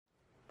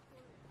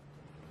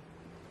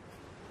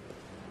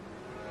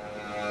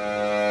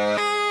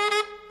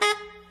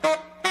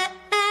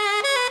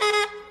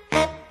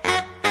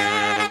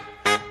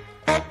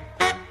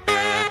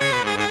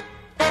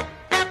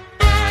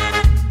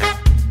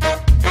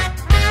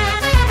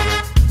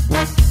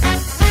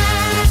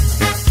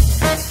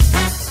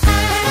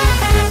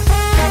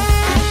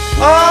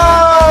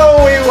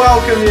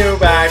welcome you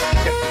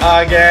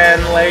back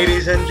again,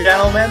 ladies and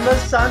gentlemen. The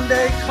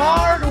Sunday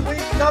card,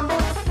 week number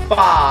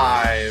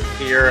 5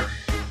 here.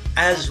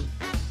 As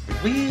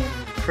we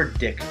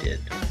predicted,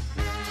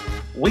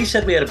 we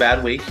said we had a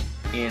bad week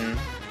in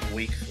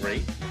week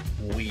 3.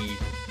 We,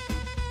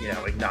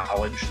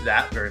 acknowledged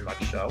that very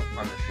much so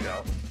on the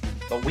show.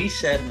 But we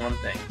said one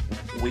thing: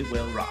 we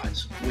will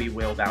rise, we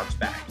will bounce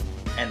back,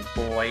 and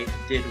boy,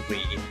 did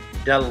we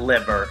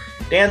deliver.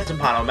 Dan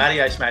Zampano,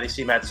 Matty Ice, Matty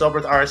C, Matt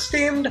Silberth, our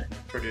esteemed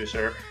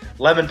producer,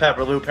 Lemon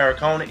Pepper Lou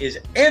Perricone is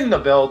in the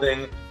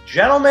building.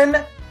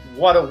 Gentlemen,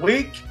 what a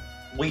week.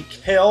 We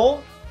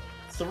kill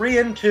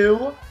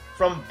 3-2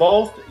 from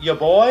both your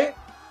boy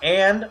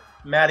and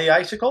Matty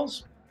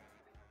Icicles.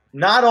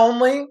 Not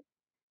only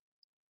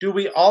do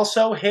we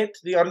also hit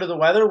the under the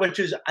weather, which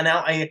is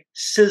now a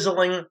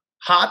sizzling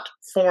hot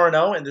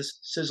 4-0 in this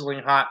sizzling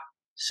hot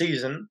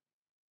season,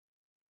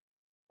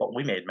 but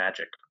we made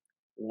magic.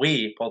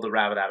 We pulled the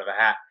rabbit out of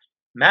a hat.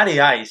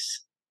 Matty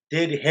Ice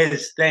did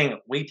his thing.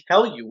 We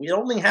tell you, it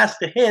only has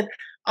to hit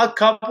a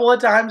couple of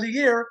times a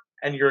year,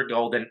 and you're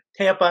golden.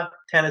 Tampa,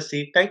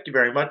 Tennessee, thank you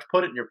very much.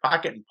 Put it in your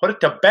pocket and put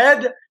it to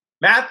bed.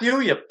 Matthew,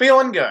 you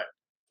feeling good?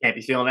 Can't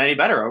be feeling any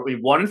better. We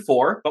won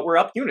 4, but we're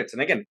up units.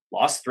 And again,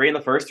 lost 3 in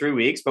the first 3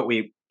 weeks, but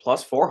we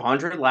plus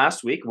 400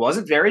 last week.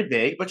 Wasn't very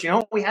big, but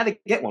we had to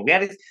get one. We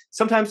had to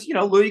sometimes,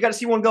 Lou, you got to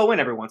see one go in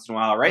every once in a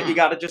while, right? You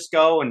got to just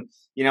go and,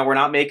 we're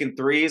not making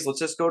threes. Let's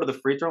just go to the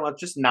free throw. Let's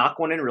just knock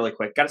one in really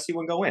quick. Got to see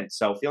one go in.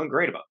 So feeling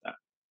great about that.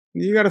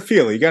 You got to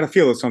feel it. You got to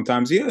feel it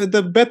sometimes.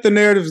 The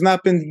narrative's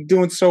not been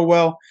doing so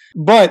well.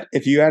 But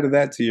if you added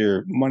that to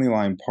your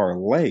moneyline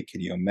parlay,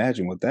 can you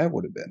imagine what that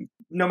would have been?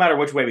 No matter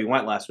which way we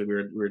went last week, we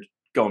were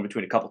going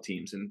between a couple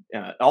teams, and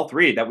all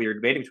 3 that we were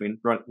debating between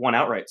won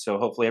outright. So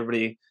hopefully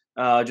everybody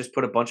just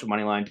put a bunch of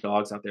moneyline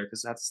dogs out there,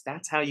 because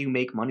that's how you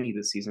make money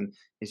this season,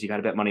 is you got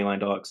to bet moneyline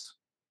dogs.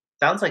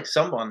 Sounds like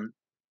someone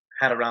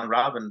had a round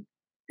robin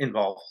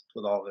involved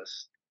with all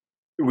this.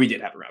 We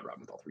did have a round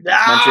robin with all 3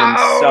 teams mentioned.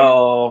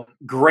 So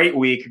great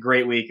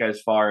week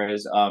as far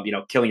as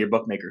killing your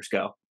bookmakers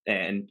go,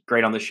 and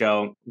great on the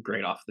show,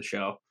 great off the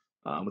show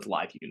with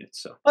live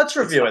units. So let's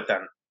review it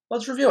then.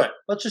 Let's review it.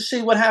 Let's just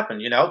see what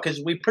happened,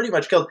 because we pretty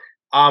much killed.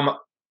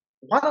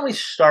 Why don't we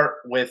start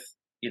with,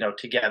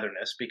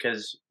 togetherness,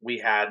 because we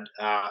had,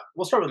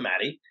 we'll start with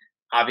Matty,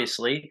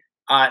 obviously,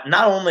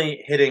 not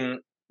only hitting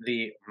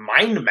the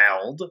mind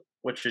meld,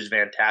 which is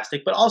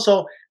fantastic, but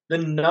also the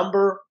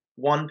number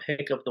 1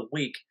 pick of the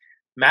week.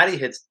 Matty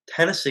hits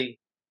Tennessee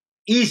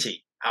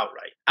easy.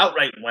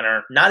 Outright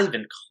winner, not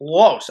even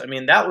close. I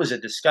mean, that was a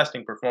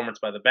disgusting performance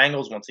by the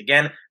Bengals once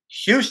again.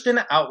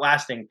 Houston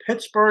outlasting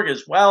Pittsburgh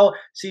as well.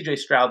 CJ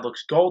Stroud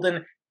looks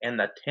golden, and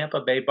the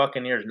Tampa Bay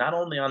Buccaneers not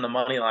only on the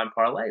money line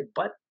parlay,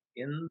 but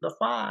in the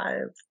 5.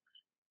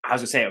 I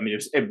was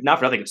gonna say, not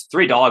for nothing, it was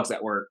 3 dogs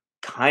that were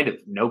kind of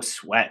no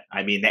sweat.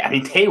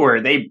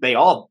 They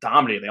all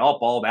dominated, they all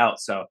balled out.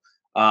 So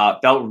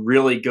felt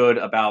really good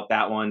about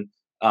that one.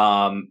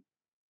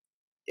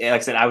 Like I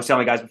said, I was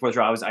telling the guys before the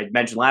show, I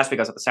mentioned last week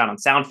I was at the Sound on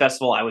Sound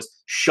Festival. I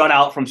was shut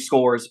out from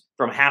scores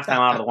from halftime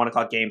out of the 1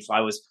 o'clock game. So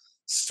I was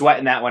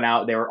sweating that one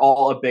out. They were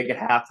all a big at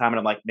halftime. And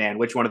I'm like, man,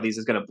 which one of these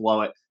is going to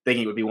blow it?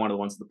 Thinking it would be one of the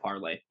ones in the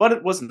parlay. But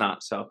it was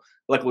not. So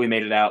luckily we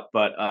made it out.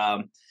 But,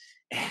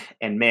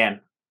 and man,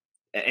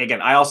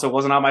 again, I also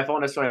wasn't on my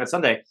phone necessarily on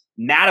Sunday.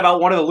 Mad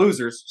about one of the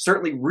losers.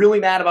 Certainly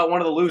really mad about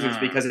one of the losers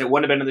because it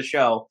wouldn't have been in the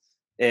show.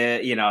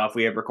 If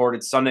we had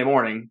recorded Sunday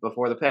morning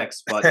before the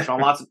picks, but Deshaun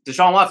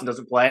Watson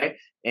doesn't play,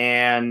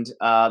 and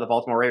the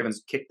Baltimore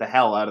Ravens kicked the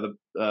hell out of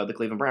the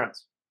Cleveland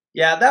Browns.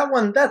 Yeah,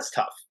 that's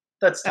tough.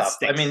 That's tough.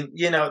 Stinks. I mean,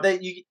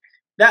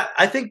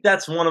 I think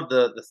that's one of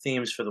the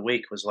themes for the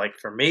week was, like,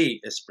 for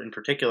me in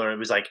particular, it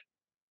was like,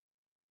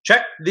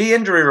 check the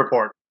injury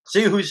report,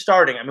 see who's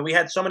starting. I mean, we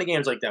had so many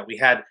games like that. We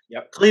had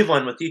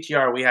Cleveland with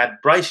DTR. We had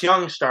Bryce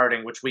Young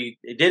starting, which we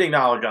did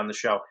acknowledge on the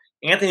show.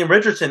 Anthony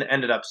Richardson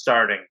ended up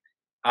starting.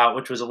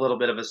 Which was a little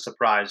bit of a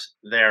surprise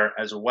there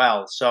as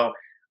well. So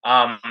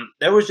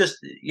there was just,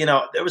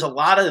 there was a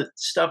lot of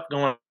stuff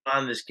going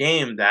on in this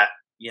game that,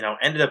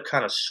 ended up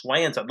kind of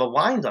swaying. So the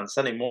lines on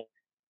Sunday morning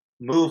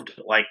moved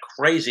like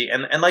crazy.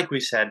 And like we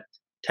said,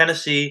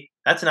 Tennessee,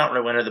 that's an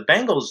outright winner. The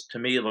Bengals, to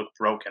me, looked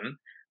broken.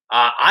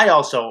 I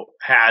also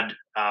had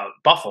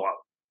Buffalo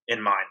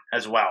in mind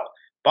as well.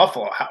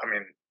 Buffalo,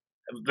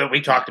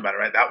 we talked about it,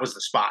 right? That was the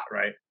spot,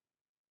 right?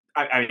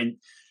 I mean,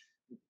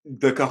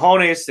 the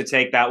cojones to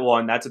take that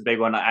one, that's a big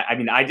one. I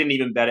didn't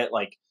even bet it.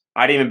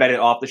 I didn't even bet it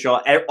off the show.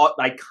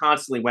 I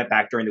constantly went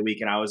back during the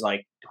week and I was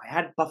like, I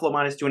had Buffalo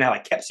minus 2.5. I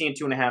kept seeing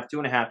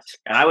 2.5.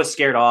 And I was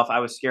scared off.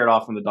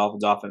 From the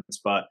Dolphins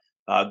offense, but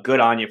good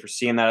on you for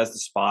seeing that as the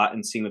spot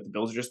and seeing that the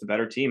Bills are just the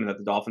better team and that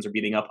the Dolphins are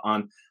beating up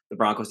on the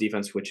Broncos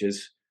defense, which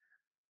is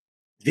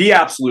the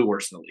absolute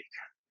worst in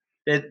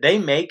the league. They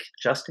make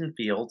Justin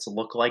Fields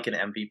look like an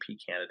MVP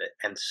candidate,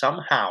 and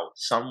somehow,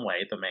 some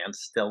way, the man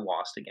still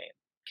lost a game.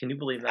 Can you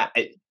believe that?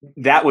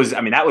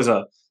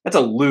 That's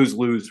a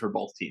lose-lose for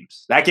both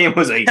teams. That game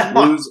was a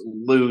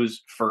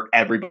lose-lose for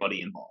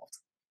everybody involved.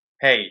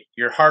 Hey,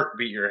 your heart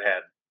beat your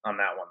head on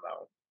that one,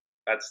 though.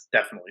 That's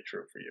definitely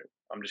true for you.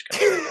 I'm just going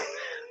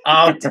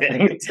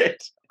to say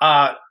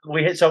that.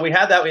 We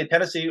had that. We had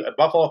Tennessee at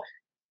Buffalo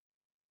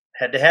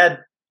head to head.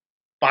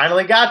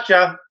 Finally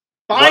gotcha.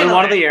 Finally.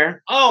 1-1 of the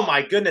year. Oh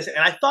my goodness! And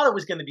I thought it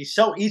was going to be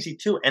so easy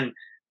too. And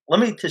let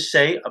me just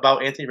say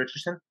about Anthony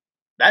Richardson,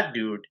 that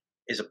dude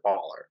is a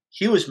baller.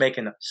 He was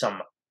making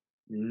some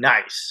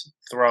nice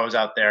throws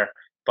out there,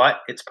 but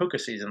it's Puka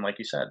season, like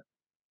you said.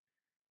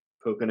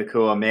 Puka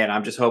Nacua, man,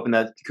 I'm just hoping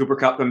that Cooper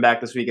Kupp coming back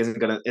this week isn't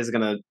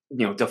gonna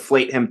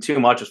deflate him too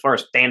much as far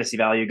as fantasy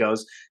value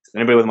goes.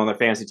 Anybody with him on their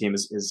fantasy team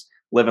is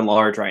living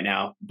large right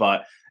now.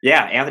 But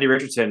yeah, Anthony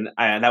Richardson,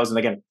 that was,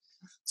 again,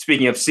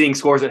 speaking of seeing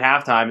scores at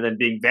halftime and then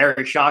being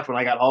very shocked when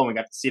I got home and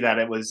got to see that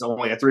it was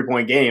only a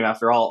 3-point game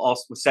after all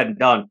was said and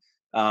done,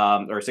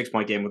 or a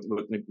 6-point game with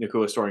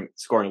Nacua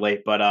scoring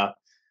late. But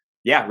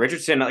yeah,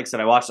 Richardson, like I said,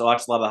 I watched a lot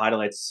of the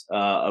highlights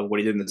of what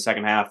he did in the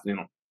second half.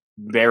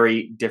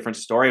 Very different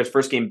story. It was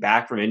first game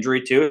back from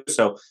injury too,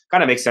 so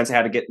kind of makes sense. I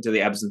had to get into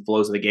the ebbs and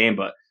flows of the game,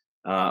 but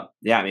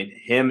yeah, I mean,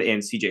 him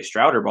and CJ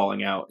Stroud are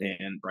balling out,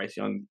 and Bryce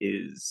Young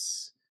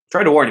is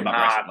tried to warn you about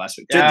Bryce Young last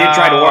week. Did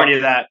try to warn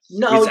you that.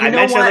 No, I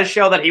mentioned on the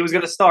show that he was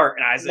going to start,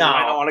 and I said,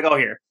 I don't want to go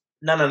here.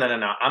 No.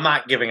 I'm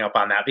not giving up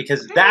on that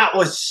because that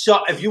was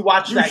so. If you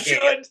watch that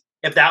game,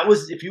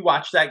 if you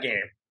watch that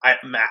game,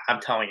 Matt, I'm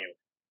telling you,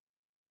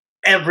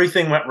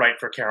 everything went right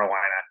for Carolina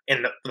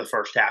in the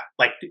first half.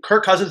 Like,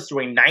 Kirk Cousins threw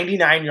a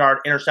 99-yard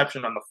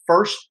interception on the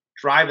first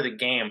drive of the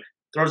game,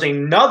 throws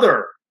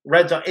another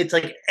red zone. It's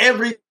like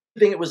everything,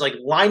 it was like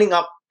lining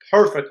up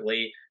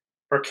perfectly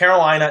for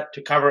Carolina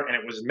to cover, and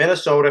it was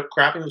Minnesota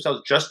crapping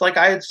themselves, just like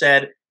I had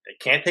said. They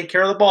can't take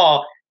care of the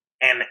ball,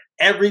 and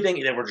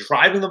everything, they were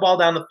driving the ball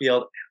down the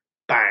field,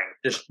 and bang,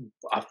 just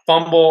a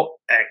fumble,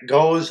 and it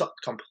goes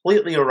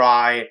completely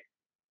awry.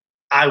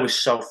 I was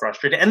so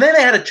frustrated. And then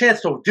they had a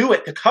chance to do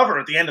it, to cover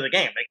at the end of the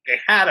game. They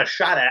had a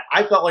shot at it.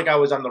 I felt like I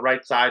was on the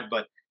right side,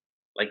 but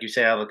like you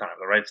say all the time,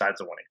 the right side's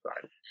the winning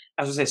side.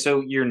 I was going to say,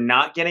 so you're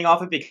not getting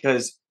off it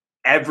because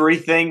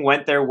everything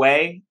went their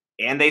way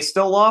and they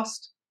still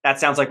lost? That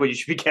sounds like what you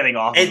should be getting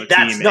off of a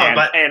team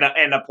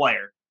and a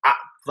player.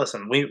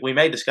 Listen, we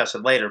may discuss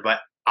it later, but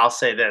I'll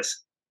say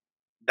this.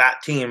 That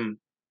team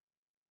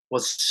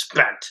was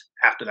spent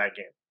after that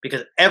game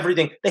because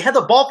everything – they had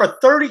the ball for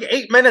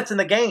 38 minutes in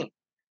the game.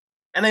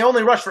 And they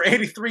only rushed for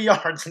 83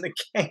 yards in the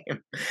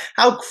game.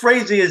 How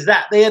crazy is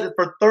that? They had it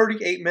for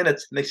 38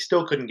 minutes, and they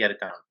still couldn't get it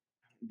done.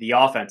 The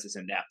offense is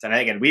inept. And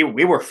again, we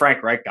were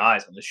Frank Reich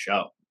guys on this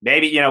show.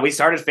 Maybe, we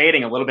started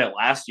fading a little bit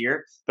last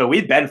year, but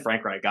we've been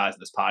Frank Reich guys in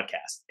this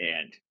podcast.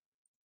 And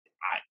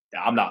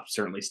I'm not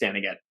certainly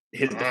standing at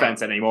his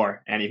defense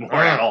anymore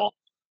at all.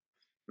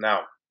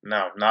 No,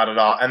 not at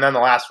all. And then the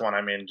last one,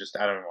 I mean, just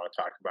I don't even want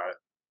to talk about it.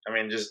 I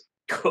mean, just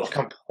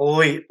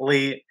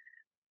completely –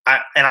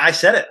 I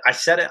said it. I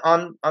said it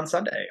on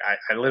Sunday.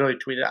 I literally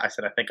tweeted. I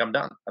said, I think I'm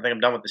done. I think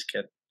I'm done with this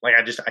kid. Like,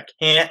 I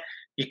can't.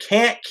 You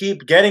can't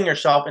keep getting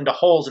yourself into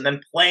holes and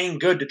then playing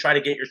good to try to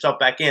get yourself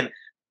back in.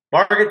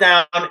 Mark it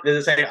down. Does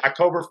it say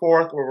October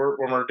 4th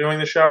when we're doing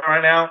the show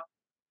right now?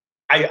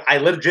 I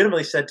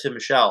legitimately said to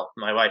Michelle,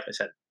 my wife, I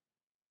said,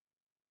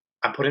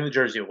 I'm putting the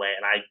jersey away,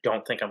 and I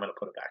don't think I'm going to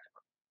put it back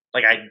on.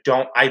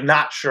 Like, I'm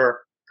not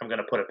sure I'm going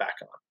to put it back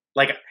on.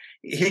 Like,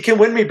 he can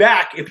win me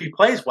back if he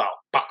plays well,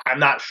 but I'm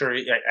not sure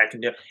I can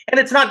do it. And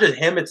it's not just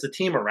him, it's the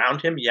team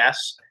around him,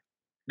 yes.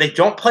 They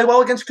don't play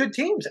well against good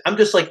teams. I'm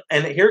just like,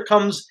 and here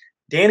comes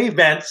Danny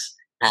Vance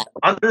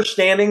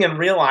understanding and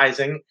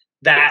realizing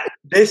that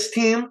this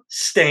team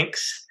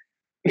stinks.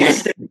 It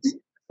stinks.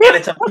 And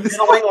it's a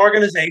failing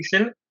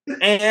organization,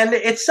 and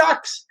it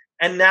sucks.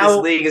 And now this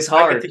league is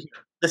hard.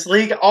 This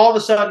league, all of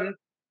a sudden,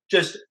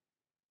 just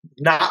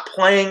not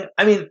playing.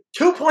 I mean,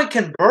 2-point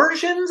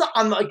conversions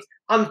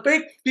on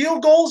fake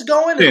field goals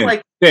going.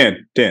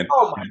 Dan.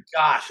 Oh my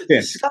gosh,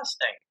 it's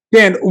disgusting.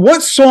 Dan,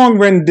 what song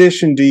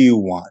rendition do you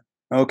want?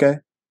 Okay,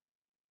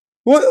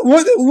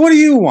 what do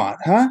you want,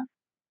 huh?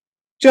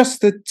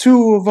 Just the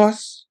two of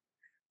us.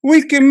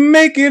 We can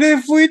make it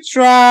if we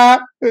try.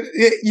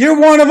 You're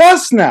one of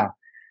us now.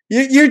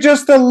 You're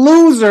just a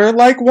loser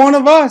like one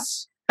of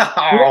us.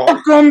 Oh.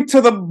 Welcome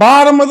to the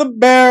bottom of the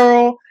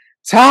barrel.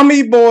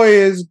 Tommy Boy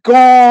is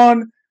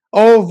gone.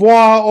 Au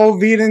revoir, au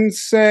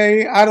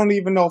say. I don't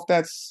even know if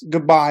that's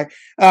goodbye.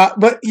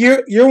 But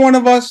you're one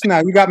of us now.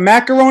 You got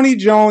Macaroni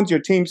Jones. Your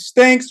team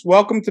stinks.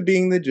 Welcome to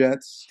being the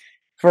Jets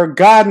for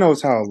God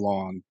knows how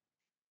long.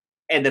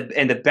 And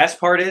the best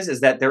part is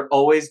that they're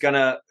always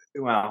gonna.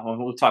 Well,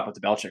 we'll talk about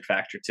the Belichick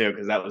factor too,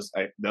 because that was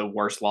the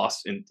worst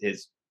loss in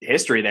his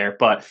history there.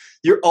 But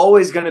you're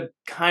always gonna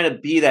kind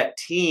of be that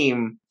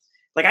team.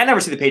 Like, I never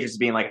see the Patriots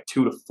being like a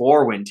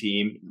 2-4 win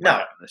team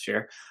this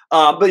year.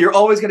 But you're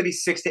always going to be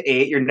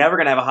 6-8. You're never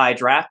going to have a high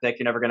draft pick.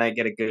 You're never going to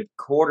get a good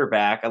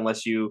quarterback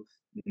unless you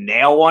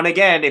nail one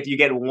again. If you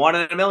get 1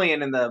 in a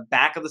million in the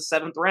back of the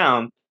 7th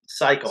round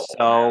cycle.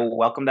 So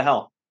welcome to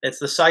hell. It's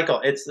the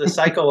cycle. It's the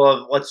cycle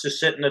of let's just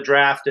sit in the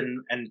draft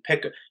and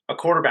pick a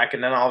quarterback,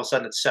 and then all of a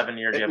sudden it's 7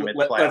 years you have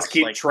mid-playoffs. Let's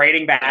keep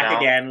trading back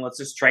again. Let's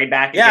just trade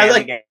back. Yeah,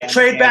 again,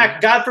 trade back.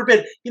 God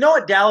forbid. You know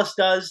what Dallas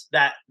does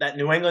that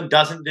New England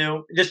doesn't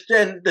do?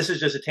 And this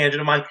is just a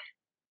tangent of mine.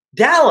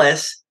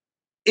 Dallas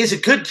is a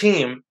good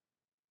team,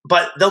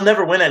 but they'll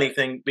never win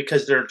anything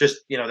because they're just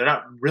they're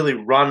not really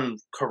run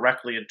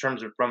correctly in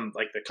terms of from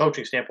like the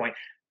coaching standpoint.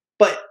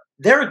 But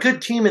they're a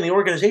good team in the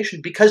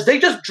organization because they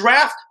just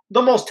draft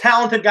the most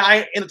talented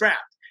guy in the draft.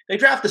 They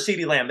draft the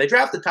CeeDee Lamb. They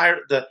draft the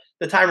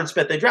Tyron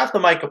Smith. They draft the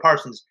Micah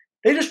Parsons.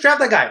 They just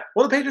draft that guy.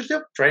 What do the Patriots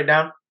do? Trade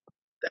down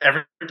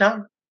every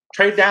time.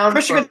 Trade down.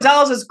 Christian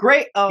Gonzalez is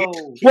great. Oh,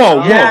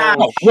 whoa, man.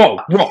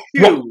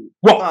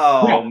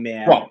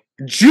 Whoa.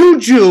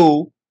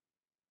 Juju.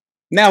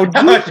 Now,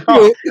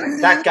 Juju.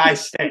 That guy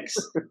stinks.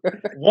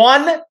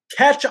 1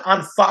 catch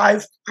on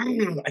 5.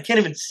 I can't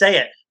even say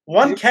it.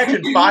 1 catch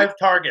and 5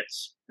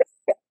 targets.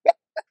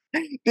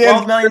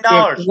 $12 million.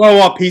 Blow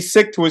up. He's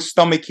sick to his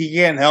stomach. He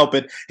can't help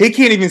it. He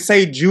can't even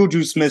say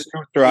Juju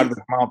Smith-Schuster out of his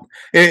mouth.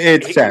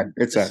 It's sad.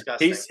 It's sad.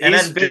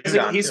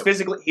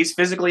 He's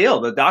physically ill.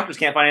 The doctors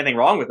can't find anything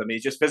wrong with him.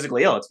 He's just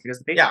physically ill. It's because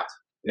of the Patriots.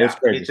 It's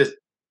crazy.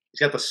 He's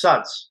got the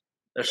suds.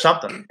 There's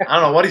something. I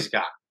don't know what he's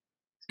got.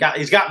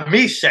 He's got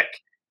me sick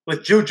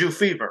with Juju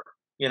fever.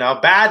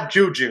 Bad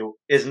Juju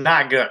is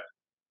not good.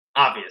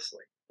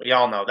 Obviously, we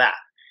all know that.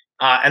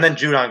 And then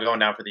Judon going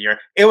down for the year.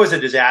 It was a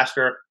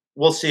disaster.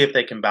 We'll see if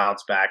they can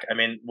bounce back. I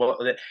mean,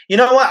 you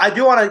know what? I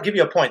do want to give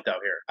you a point, though,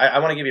 here. I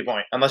want to give you a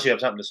point, unless you have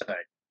something to say.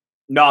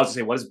 No, I was going to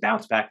say, what does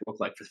bounce back look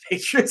like for the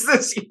Patriots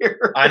this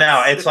year? I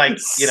know. It's like,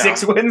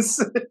 6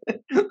 wins.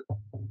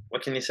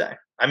 What can you say?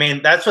 I mean,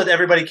 that's what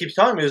everybody keeps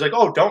telling me. It's like,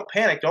 oh, don't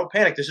panic. Don't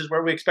panic. This is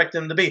where we expect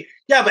them to be.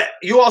 Yeah, but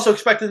you also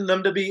expected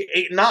them to be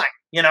 8-9.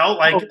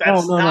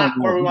 That's not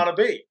where we want to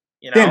be.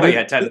 Yeah, you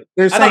had 10.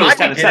 I thought it was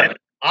 10-7.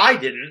 I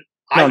didn't.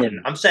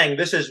 I'm saying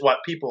this is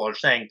what people are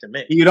saying to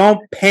me. You don't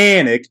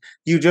panic.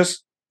 You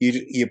just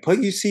you put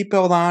your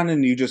seatbelt on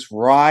and you just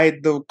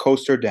ride the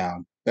coaster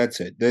down. That's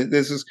it.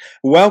 This is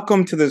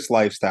welcome to this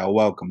lifestyle.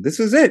 Welcome. This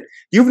is it.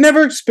 You've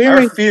never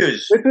experienced. I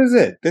refuse.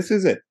 This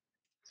is it.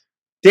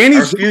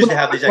 Danny's refused to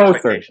have these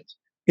expectations.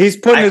 He's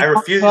putting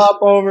his top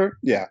over.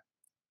 Yeah.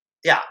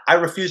 Yeah, I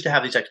refuse to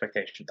have these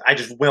expectations. I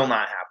just will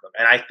not have them,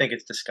 and I think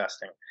it's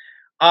disgusting.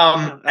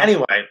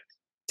 Anyway.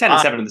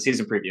 10-7 in the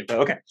season preview, but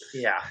okay.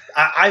 Yeah,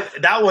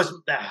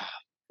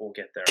 we'll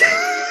get there.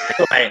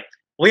 Anyway,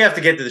 we have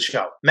to get to the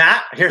show.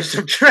 Matt, here's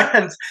some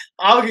trends.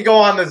 I could go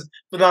on this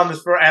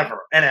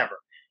forever and ever.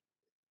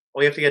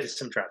 We have to get to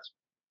some trends.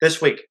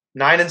 This week,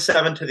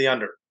 9-7 to the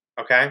under.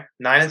 Okay,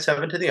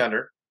 9-7 to the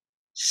under.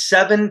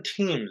 7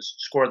 teams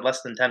scored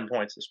less than 10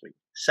 points this week.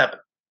 7.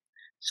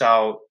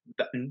 So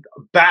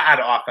bad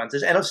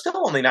offenses, and it's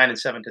still only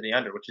 9-7 to the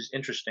under, which is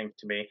interesting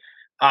to me.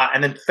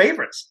 And then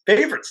favorites,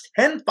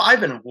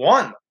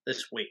 10-5-1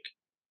 this week,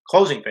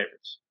 closing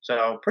favorites.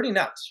 So pretty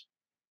nuts.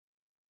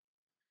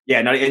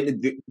 Yeah, no,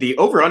 the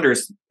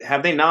over-unders,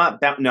 have they not?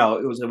 No,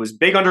 it was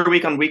big under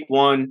week on week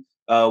 1.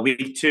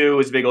 Week 2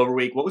 was big over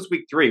week. What was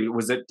week 3?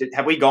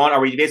 Have we gone?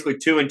 Are we basically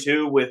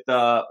 2-2 with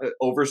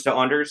overs to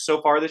unders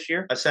so far this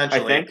year?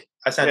 Essentially, I think.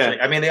 Essentially,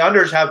 yeah. I mean, the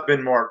unders have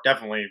been more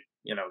definitely.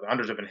 The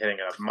unders have been hitting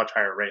at a much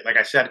higher rate. Like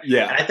I said,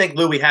 yeah. And I think,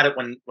 Lou, we had it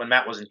when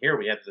Matt wasn't here.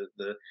 We had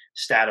the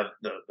stat of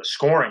the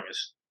scoring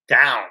is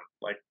down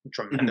like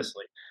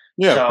tremendously.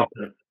 Yeah. So,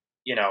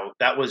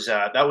 that was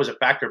a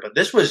factor. But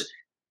this was,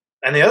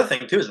 and the other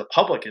thing too is the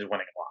public is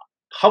winning a lot.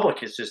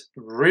 Public is just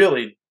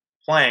really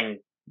playing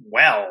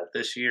well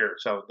this year.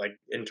 So, like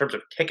in terms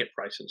of ticket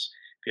prices,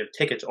 if you have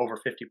tickets over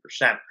 50%,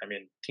 I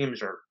mean,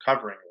 teams are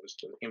covering those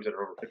to the teams that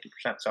are over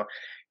 50%. So,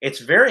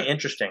 it's very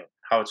interesting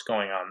how it's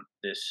going on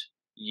this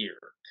year.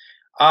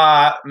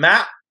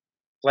 Matt,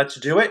 let's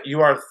do it.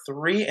 You are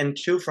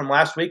 3-2 from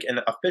last week and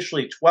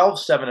officially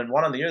 12-7-1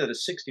 on the year. That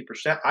is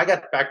 60%. I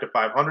got back to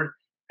 500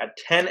 at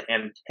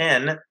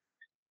 10-10.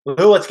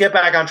 Lou, let's get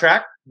back on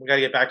track. We got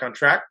to get back on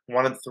track.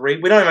 1-3.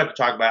 We don't even have to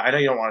talk about it. I know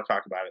you don't want to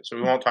talk about it, so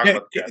we won't talk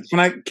about the Jets.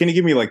 Can you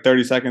give me like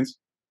 30 seconds?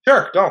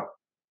 Sure, go.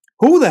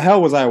 Who the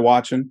hell was I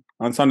watching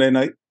on Sunday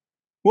night?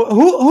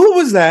 Who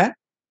was that?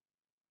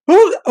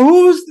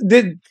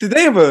 Did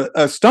they have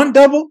a stunt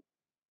double?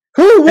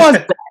 Who was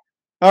that?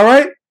 All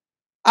right.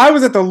 I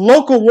was at the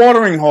local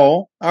watering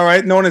hole, all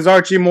right, known as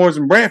Archie Moore's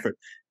in Brantford.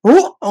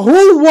 Who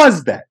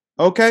was that?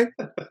 Okay.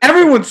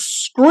 Everyone's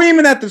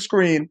screaming at the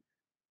screen.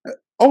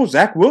 Oh,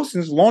 Zach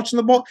Wilson's launching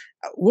the ball.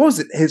 What was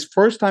it? His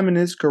first time in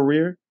his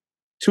career?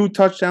 2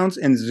 touchdowns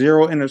and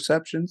 0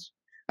 interceptions.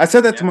 I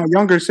said that to my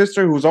younger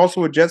sister, who's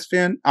also a Jets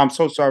fan. I'm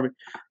so sorry.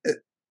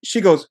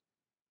 She goes,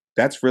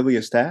 "That's really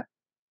a stat?"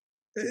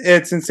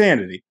 It's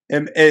insanity.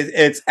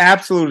 It's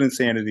absolute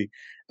insanity.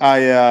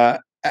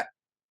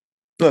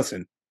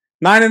 Listen,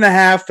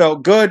 9.5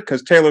 felt good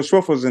because Taylor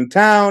Swift was in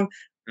town.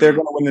 They're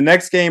going to win the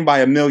next game by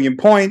 1,000,000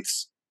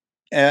 points.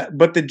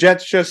 But the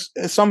Jets just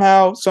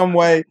somehow, some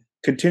way,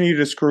 continue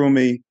to screw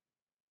me.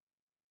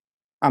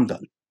 I'm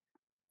done.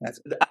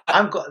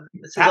 I'm glad.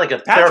 This is like a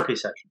therapy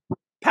session.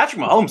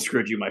 Patrick Mahomes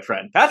screwed you, my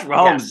friend. Patrick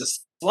Mahomes, the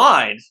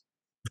slide,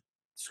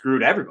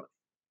 screwed everybody.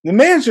 The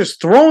man's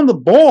just throwing the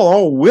ball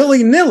all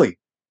willy-nilly.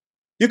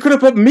 You could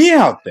have put me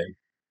out there.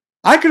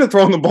 I could have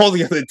thrown the ball to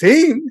the other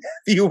team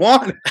if you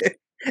wanted it.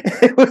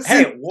 It was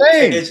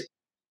insane.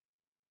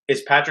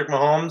 Is Patrick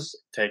Mahomes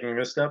taking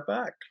a step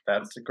back?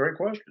 That's a great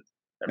question.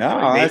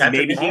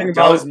 Maybe he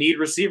does need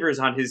receivers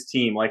on his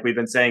team, like we've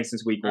been saying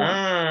since week 1.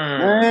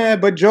 Yeah,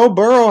 but Joe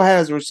Burrow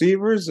has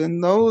receivers,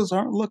 and those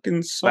aren't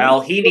looking so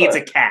well, he needs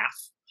a calf.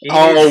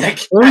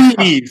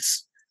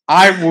 Please.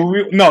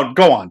 No,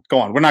 go on.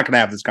 We're not going to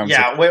have this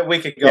conversation. Yeah, we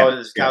could go.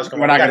 This cow's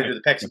coming. We got to do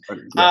the picks.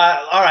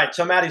 All right,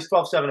 so Maddie's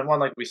 12-7-1,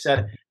 like we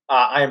said.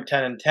 I am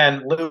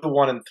 10-10. Lou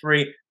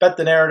 1-3. Bet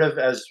the narrative,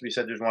 as we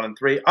said, there's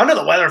 1-3. Under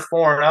the weather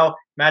 4-0.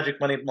 Magic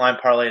Money Line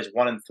Parlay is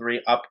 1-3,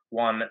 up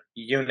 1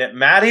 unit.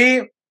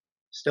 Maddie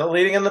still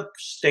leading in the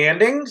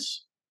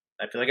standings.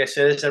 I feel like I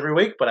say this every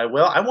week, but I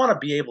will. I want to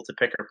be able to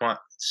pick her at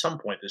some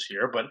point this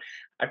year, but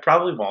I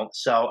probably won't.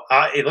 So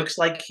it looks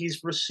like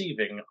he's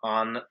receiving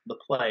on the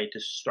play to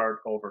start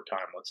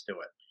overtime. Let's do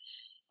it.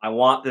 I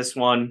want this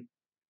one.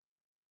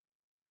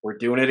 We're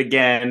doing it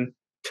again.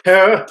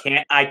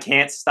 I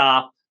can't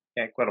stop.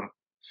 Can't quit them.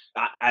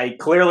 I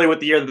clearly, with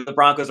the year that the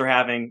Broncos are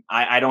having,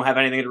 I don't have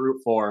anything to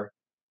root for.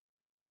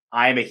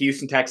 I am a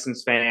Houston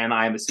Texans fan.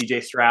 I am a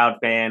CJ Stroud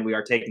fan. We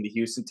are taking the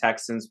Houston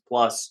Texans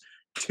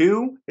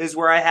 +2 is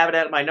where I have it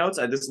at my notes.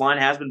 This line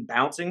has been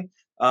bouncing.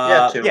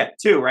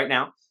 2 right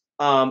now.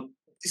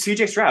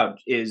 CJ Stroud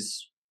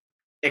is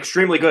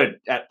extremely good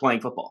at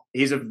playing football.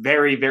 He's a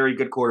very, very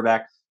good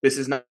quarterback. This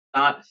is not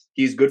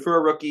he's good for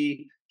a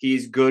rookie.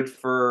 He's good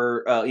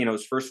for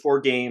his first 4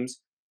 games.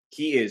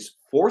 He is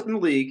 4th in the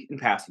league in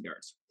passing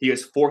yards. He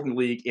is 4th in the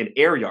league in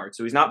air yards.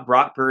 So he's not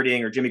Brock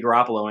Purdying or Jimmy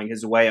Garoppoloing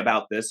his way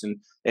about this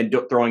and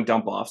throwing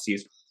dump offs.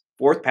 He's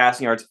 4th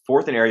passing yards,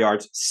 4th in air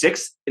yards,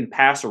 6th in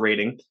passer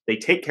rating. They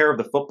take care of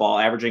the football,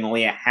 averaging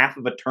only a half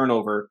of a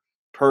turnover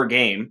per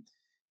game.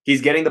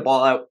 He's getting the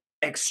ball out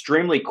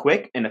extremely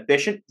quick and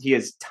efficient. He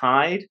is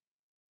tied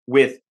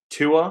with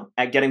Tua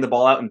at getting the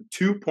ball out in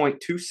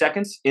 2.2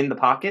 seconds in the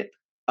pocket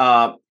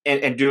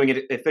and doing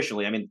it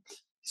efficiently. I mean,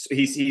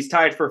 he's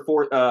tied for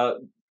 4th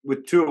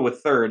with Tua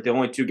with 3rd. The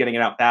only 2 getting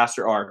it out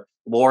faster are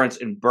Lawrence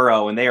and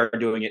Burrow, and they are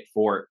doing it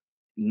for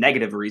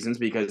negative reasons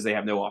because they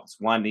have no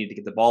offensive line. They need to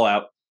get the ball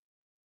out.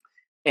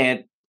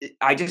 And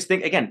I just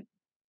think, again,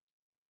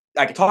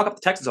 I can talk up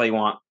the Texans all you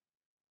want,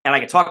 and I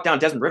can talk down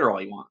Desmond Ridder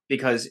all you want,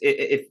 because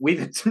if we've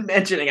been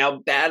mentioning how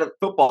bad of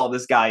football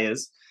this guy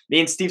is, me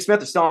and Steve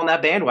Smith are still on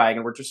that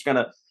bandwagon. We're just going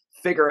to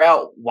figure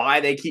out why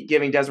they keep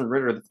giving Desmond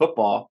Ridder the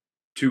football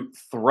to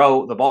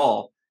throw the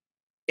ball.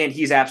 And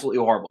he's absolutely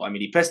horrible. I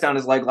mean, he pissed down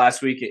his leg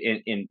last week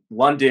in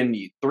London.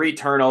 3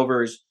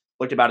 turnovers,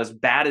 looked about as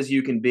bad as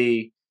you can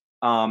be.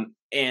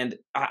 And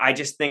I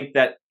just think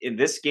that in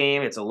this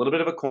game, it's a little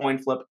bit of a coin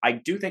flip. I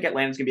do think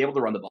Atlanta's going to be able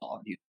to run the ball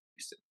on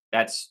Houston.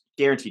 That's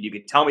guaranteed. You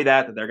can tell me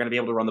that they're going to be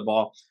able to run the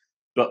ball.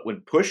 But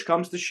when push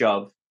comes to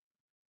shove,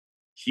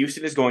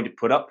 Houston is going to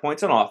put up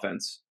points on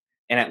offense,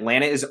 and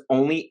Atlanta is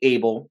only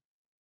able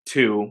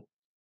to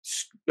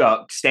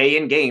stay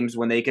in games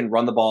when they can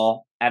run the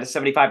ball at a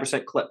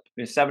 75% clip,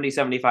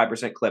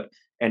 75% clip,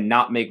 and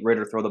not make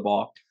Ridder throw the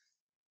ball.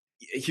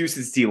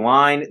 Houston's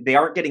D-line, they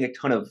aren't getting a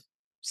ton of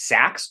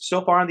sacks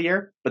so far in the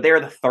year, but they are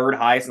the 3rd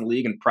highest in the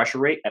league in pressure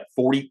rate at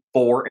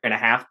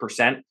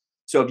 44.5%.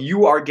 So if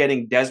you are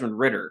getting Desmond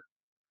Ridder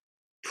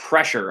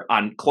pressure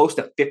on close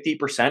to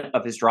 50%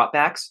 of his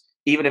dropbacks,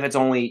 even if it's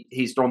only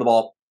he's throwing the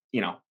ball,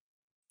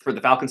 for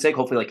the Falcons' sake,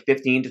 hopefully like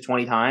 15 to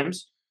 20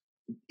 times,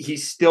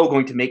 he's still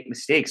going to make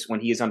mistakes when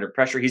he is under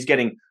pressure. He's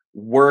getting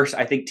worse.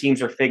 I think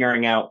teams are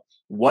figuring out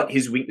what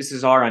his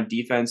weaknesses are on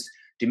defense.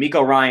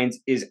 DeMeco Ryans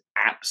is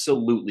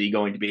absolutely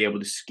going to be able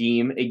to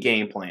scheme a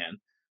game plan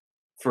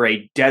for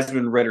a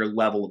Desmond Ridder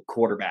level of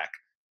quarterback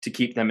to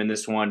keep them in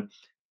this one.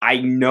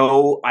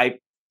 I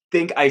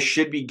think I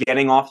should be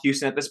getting off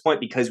Houston at this point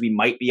because we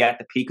might be at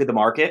the peak of the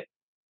market,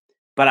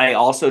 but I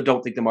also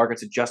don't think the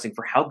market's adjusting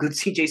for how good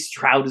CJ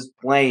Stroud is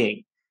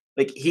playing.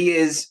 Like, he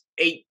is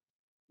a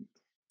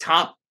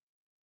top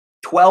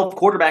 12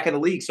 quarterback in the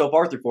league so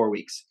far through 4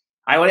 weeks.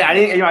 I could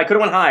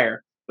have went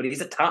higher, but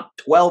he's a top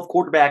 12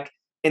 quarterback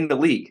in the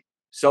league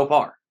so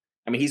far.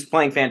 I mean, he's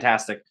playing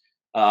fantastic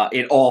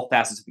in all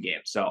facets of the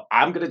game. So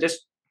I'm gonna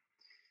just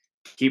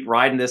keep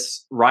riding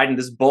this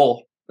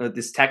bull,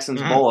 this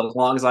Texans bull, as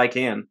long as I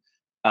can,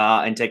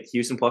 and take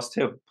Houston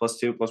 +2,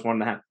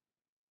 +1.5.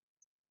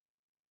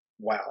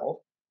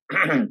 Well,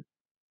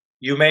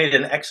 you made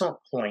an excellent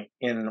point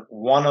in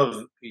one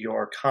of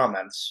your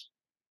comments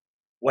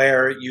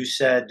where you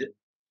said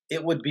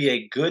it would be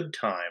a good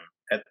time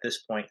at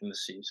this point in the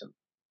season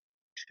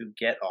to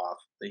get off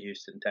the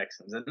Houston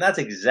Texans. And that's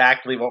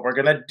exactly what we're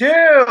going to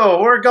do.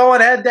 We're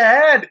going head to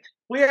head.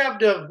 We have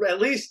to at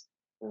least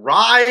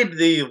ride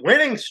the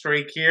winning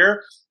streak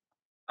here.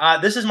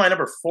 This is my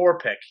number 4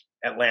 pick,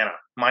 Atlanta,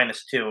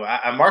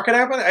 -2. Market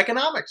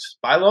economics,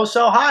 buy low,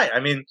 sell high. I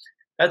mean,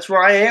 that's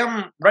where I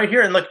am right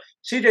here. And look,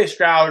 CJ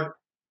Stroud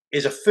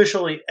is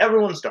officially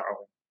everyone's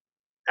darling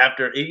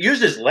after he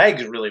used his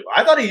legs really well.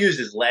 I thought he used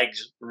his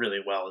legs really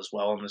well as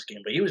well in this game,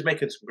 but he was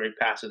making some great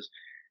passes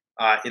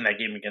in that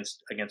game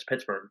against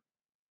Pittsburgh.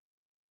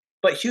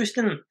 But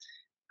Houston,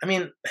 I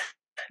mean,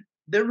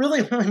 they're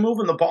really only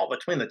moving the ball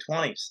between the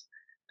 20s.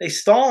 They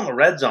stall in the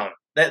red zone.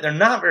 They're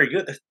not very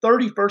good. They're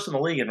 31st in the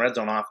league in red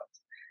zone offense.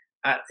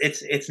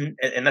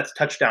 And that's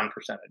touchdown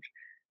percentage.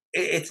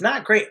 It's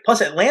not great.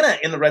 Plus, Atlanta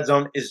in the red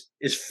zone is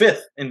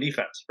fifth in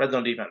defense, red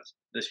zone defense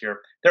this year.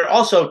 They're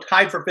also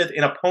tied for fifth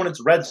in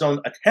opponents' red zone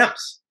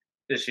attempts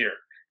this year.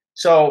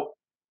 So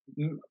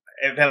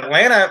if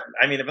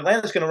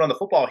Atlanta's going to run the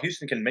football,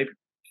 Houston can maybe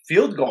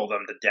field goal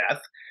them to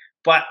death.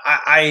 But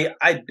I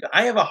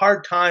have a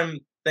hard time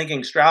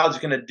thinking Stroud's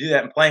going to do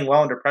that and playing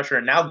well under pressure,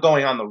 and now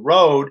going on the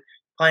road,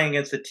 playing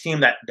against a team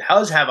that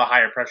does have a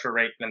higher pressure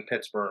rate than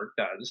Pittsburgh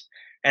does.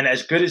 And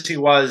as good as he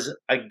was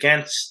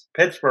against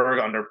Pittsburgh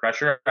under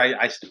pressure,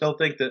 I still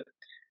think that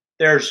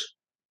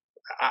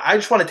I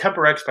just want to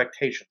temper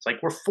expectations. Like,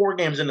 we're 4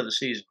 games into the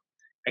season.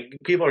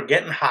 People are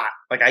getting hot.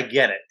 Like, I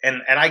get it.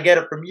 And I get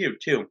it from you,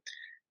 too.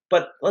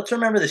 But let's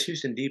remember this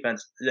Houston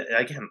defense.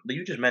 Again,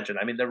 you just mentioned,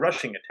 I mean, the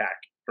rushing attack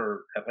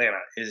for Atlanta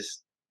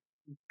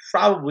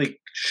probably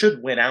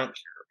should win out here.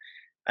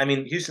 I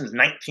mean, Houston's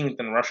 19th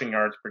in rushing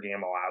yards per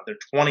game allowed. They're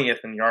 20th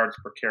in yards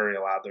per carry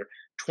allowed. They're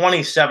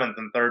 27th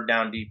in third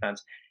down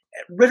defense.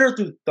 Ritter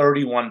threw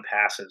 31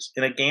 passes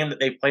in a game that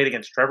they played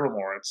against Trevor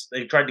Lawrence.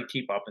 They tried to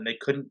keep up, and they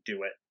couldn't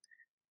do it.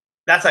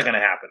 That's not going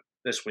to happen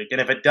this week. And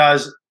if it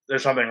does,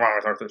 there's something wrong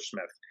with Arthur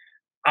Smith.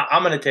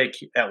 I'm going to take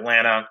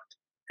Atlanta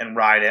and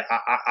ride it.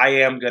 I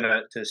am going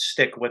to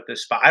stick with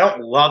this spot. I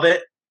don't love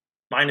it.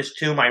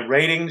 -2. My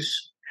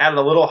ratings had it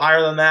a little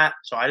higher than that,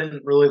 so I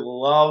didn't really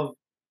love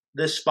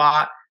this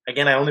spot.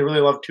 Again, I only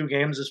really love 2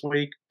 games this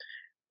week,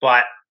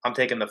 but I'm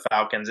taking the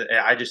Falcons.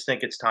 I just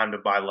think it's time to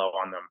buy low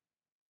on them.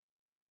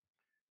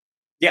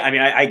 Yeah, I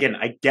mean,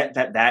 I get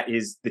that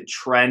is the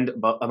trend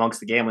amongst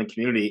the gambling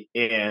community,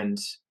 and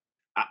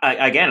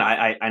I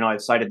know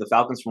I've cited the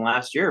Falcons from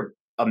last year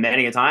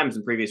many a times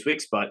in previous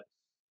weeks, but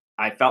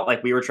I felt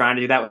like we were trying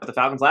to do that with the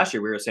Falcons last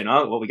year. We were saying,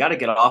 oh, well, we got to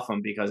get off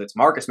them because it's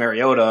Marcus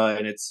Mariota,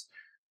 and it's,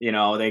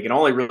 they can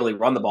only really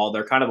run the ball.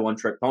 They're kind of a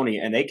one-trick pony,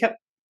 and they kept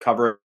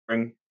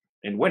covering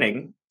and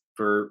winning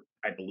for,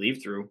 I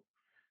believe, through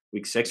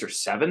week 6 or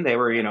 7. They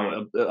were,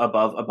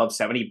 above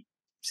 70,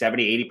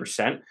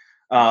 80%,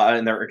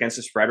 and they're against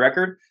the spread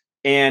record.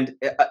 And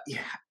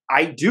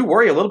I do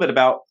worry a little bit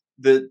about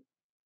the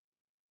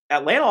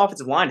Atlanta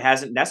offensive line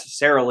hasn't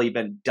necessarily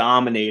been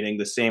dominating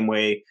the same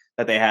way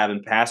that they have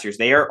in past years.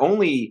 They are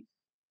only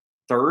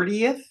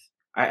 30th.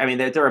 I mean,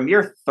 they're a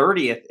mere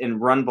 30th in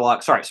run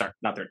block. Sorry,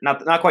 not 30,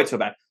 not quite so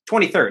bad.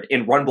 23rd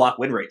in run block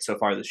win rate so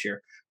far this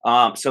year.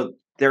 So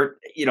they're,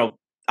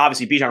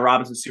 obviously Bijan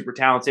Robinson's super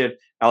talented.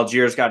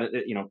 Algiers got,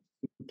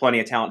 plenty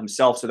of talent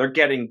himself. So they're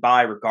getting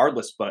by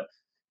regardless. But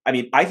I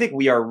mean, I think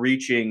we are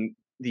reaching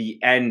the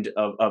end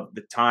of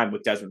the time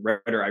with Desmond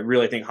Ridder. I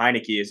really think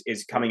Heineke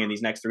is coming in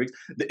these next 3 weeks.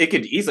 It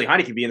could easily,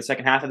 Heineke be in the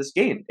second half of this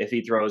game if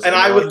he throws. And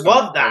I would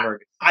love that.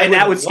 And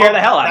that would scare the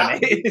hell out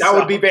of me. That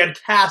would be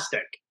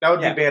fantastic. That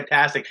would be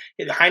fantastic.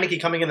 Heineke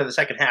coming into the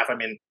second half, I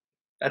mean,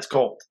 that's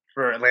gold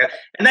for Atlanta.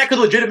 And that could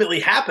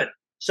legitimately happen.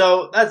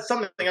 So that's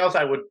something else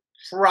I would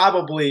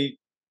probably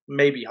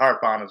maybe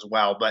harp on as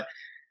well. But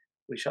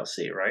we shall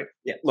see, right?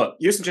 Yeah. Look,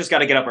 Houston just got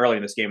to get up early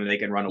in this game, and they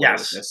can run away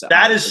with this.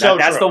 That is so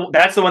true.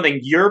 That's the one thing.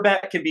 Your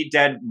bet can be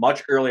dead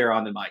much earlier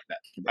on than my bet.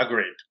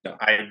 Agreed. No.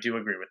 I do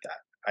agree with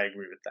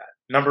that.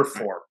 Number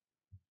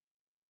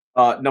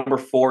 4. Number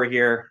 4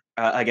 here.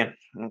 Again,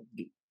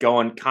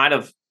 going kind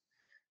of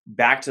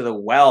back to the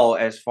well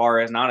as far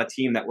as not a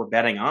team that we're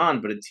betting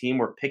on, but a team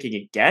we're picking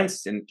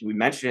against. And we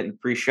mentioned it in the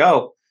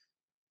pre-show.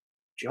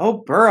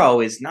 Joe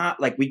Burrow is not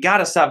we got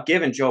to stop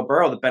giving Joe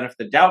Burrow the benefit of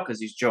the doubt because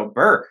he's Joe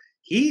Burrow.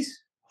 He's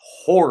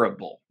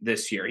horrible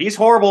this year. He's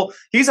horrible.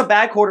 He's a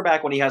bad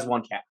quarterback when he has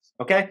one calf.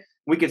 Okay?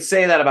 We could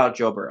say that about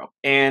Joe Burrow.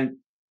 And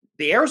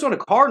the Arizona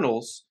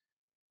Cardinals,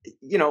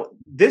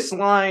 this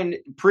line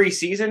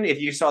preseason, if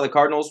you saw the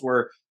Cardinals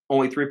were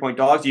only 3-point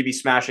dogs, you'd be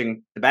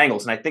smashing the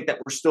Bengals. And I think that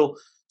we're still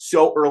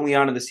so early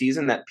on in the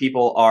season that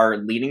people are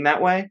leaning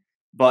that way.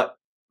 But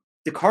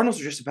the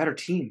Cardinals are just a better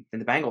team than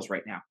the Bengals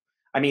right now.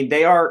 I mean,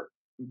 they are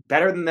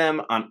better than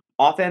them on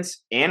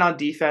offense and on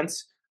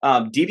defense.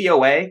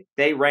 DVOA,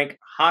 they rank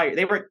higher.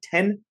 They rank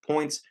 10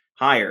 points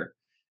higher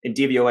in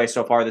DVOA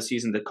so far this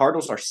season. The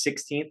Cardinals are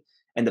 16th,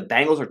 and the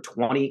Bengals are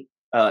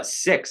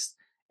 26th.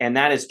 And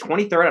that is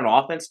 23rd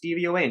on offense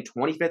DVOA and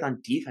 25th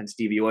on defense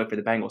DVOA for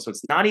the Bengals. So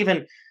it's not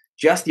even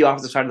just the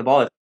offensive side of the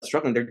ball that's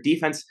struggling. Their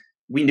defense,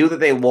 we knew that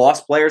they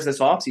lost players this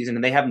offseason,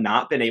 and they have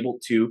not been able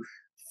to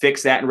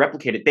fix that and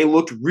replicate it. They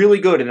looked really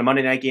good in a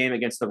Monday night game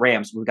against the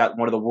Rams. We've got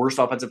one of the worst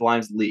offensive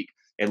lines in the league.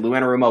 And Lou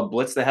Anarumo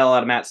blitzed the hell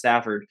out of Matt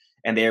Stafford,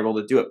 and they were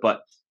able to do it.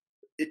 But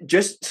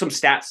just some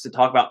stats to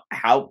talk about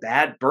how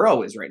bad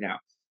Burrow is right now.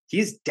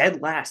 He's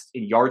dead last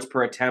in yards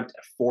per attempt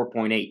at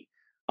 4.8.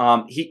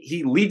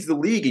 He leads the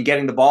league in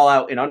getting the ball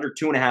out in under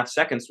 2.5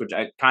 seconds, which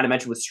I kind of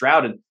mentioned with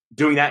Stroud and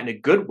doing that in a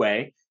good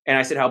way. And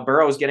I said how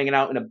Burrow is getting it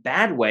out in a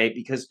bad way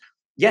because,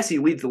 yes, he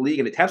leads the league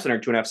in attempts under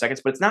 2.5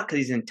 seconds, but it's not because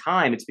he's in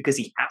time. It's because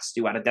he has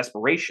to out of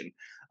desperation.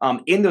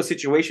 In those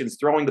situations,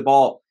 throwing the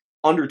ball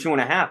under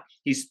 2.5,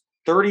 he's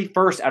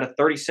 31st out of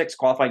 36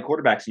 qualified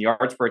quarterbacks in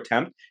yards per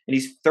attempt, and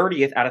he's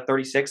 30th out of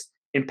 36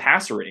 in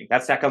passer rating.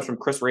 That stat comes from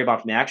Chris Raybon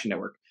from the Action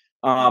Network.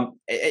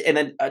 And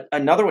then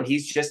another one,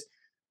 he's just,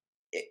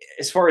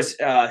 as far as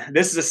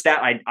this is a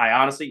stat, I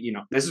honestly,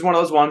 this is one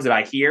of those ones that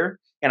I hear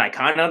and I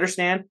kind of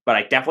understand, but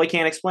I definitely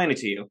can't explain it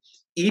to you.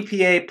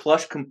 EPA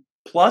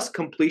plus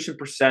completion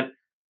percent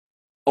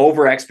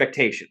over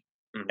expectation.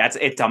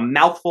 It's a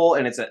mouthful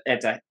and it's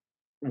a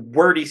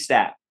wordy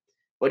stat,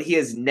 but he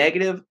has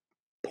negative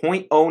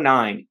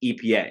 0.09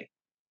 EPA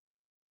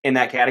in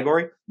that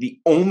category. The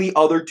only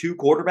other two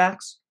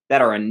quarterbacks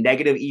that are a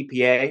negative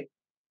EPA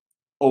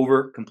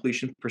over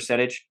completion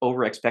percentage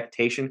over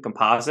expectation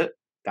composite,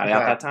 got it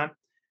out that time,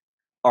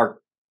 are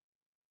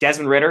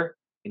Desmond Ridder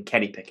and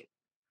Kenny Pickett.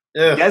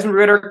 Yeah. Desmond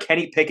Ridder,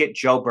 Kenny Pickett,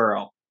 Joe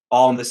Burrow,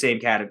 all in the same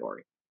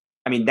category.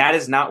 I mean, that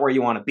is not where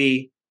you want to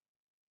be.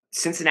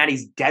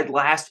 Cincinnati's dead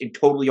last in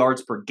total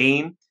yards per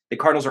game. The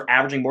Cardinals are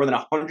averaging more than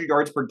 100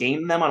 yards per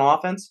game than them on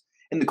offense.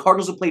 And the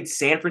Cardinals have played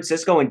San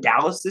Francisco and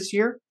Dallas this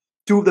year,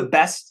 two of the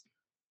best,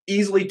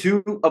 easily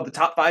two of the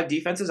top 5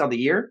 defenses on the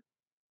year.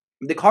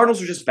 The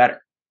Cardinals are just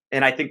better.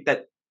 And I think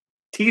that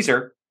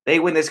teaser, they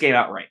win this game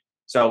outright.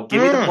 So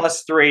give me the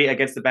 +3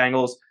 against the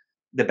Bengals.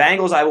 The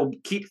Bengals, I will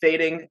keep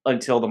fading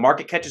until the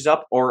market catches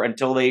up or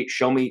until they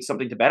show me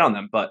something to bet on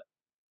them. But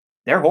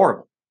they're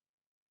horrible.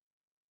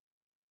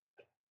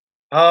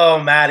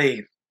 Oh,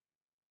 Maddie.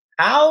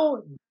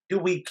 How do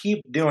we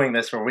keep doing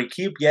this where we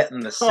keep getting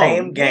the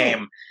same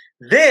game?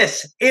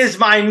 This is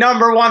my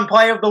number 1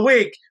 play of the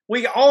week.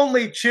 We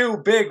only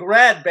chew Big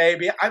Red,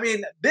 baby. I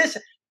mean, this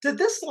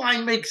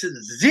line makes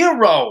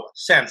 0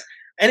 sense.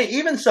 And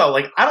even so,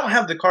 I don't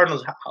have the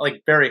Cardinals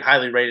very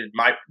highly rated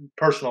my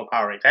personal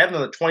power rank. I have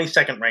them the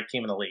 22nd ranked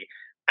team in the league.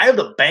 I have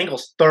the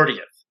Bengals 30th.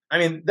 I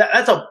mean,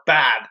 that's how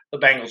bad the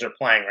Bengals are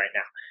playing right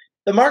now.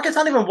 The market's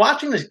not even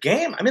watching this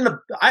game. I mean,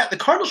 the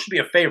Cardinals should be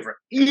a favorite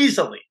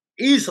easily.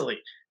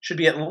 Should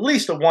be at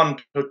least a 1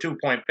 to 2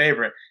 point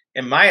favorite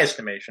in my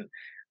estimation.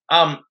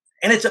 And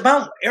it's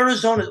about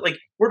Arizona.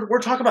 We're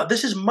talking about,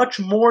 this is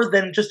much more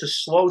than just a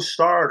slow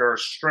start or a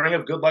string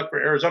of good luck for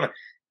Arizona.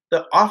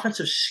 The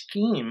offensive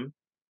scheme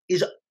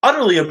is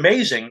utterly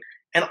amazing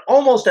and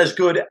almost as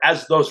good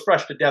as those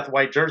fresh to death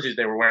white jerseys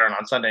they were wearing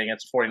on Sunday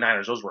against the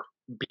 49ers. Those were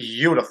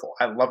beautiful.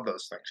 I love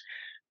those things.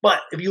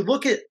 But if you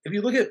look at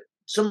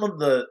some of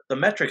the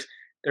metrics,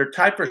 they're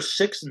tied for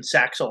 6th in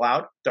sacks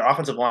allowed. Their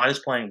offensive line is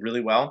playing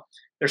really well.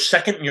 They're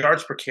 2nd in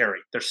yards per carry.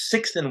 They're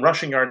 6th in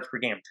rushing yards per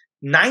game.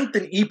 9th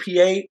in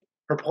EPA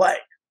per play.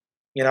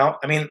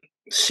 I mean,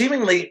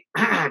 seemingly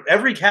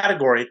every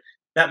category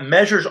that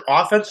measures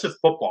offensive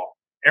football,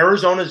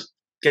 Arizona's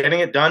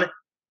getting it done.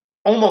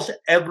 Almost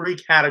every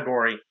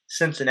category,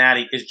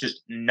 Cincinnati is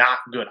just not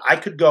good. I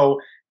could go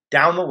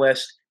down the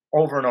list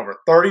over and over.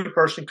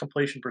 31st in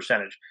completion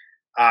percentage,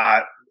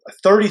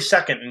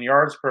 32nd in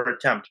yards per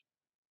attempt,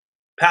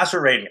 passer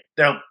rating.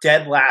 They're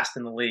dead last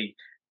in the league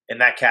in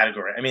that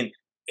category. I mean,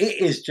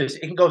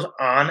 it goes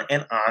on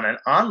and on and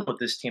on with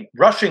this team.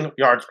 Rushing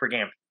yards per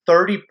game,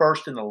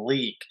 31st in the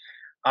league.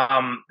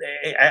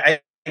 I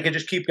could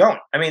just keep going.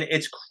 I mean,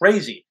 it's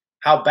crazy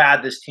how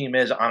bad this team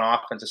is on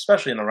offense,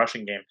 especially in the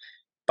rushing game.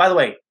 By the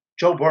way,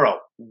 Joe Burrow,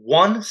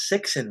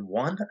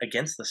 1-6-1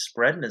 against the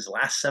spread in his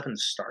last 7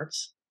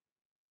 starts.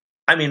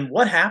 I mean,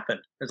 what happened?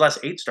 His last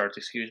 8 starts,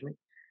 excuse me.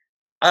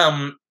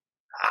 I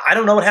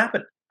don't know what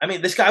happened. I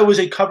mean, this guy was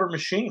a cover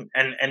machine,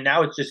 and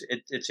now it's just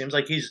it seems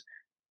like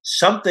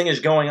something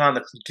is going on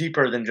that's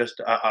deeper than just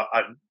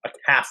a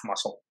calf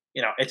muscle.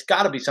 It's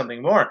got to be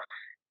something more.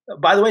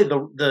 By the way,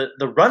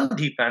 the run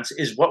defense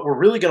is what we're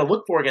really going to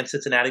look for against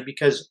Cincinnati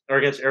or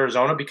against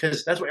Arizona,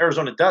 because that's what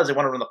Arizona does. They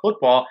want to run the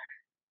football.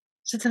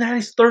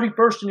 Cincinnati's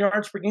 31st in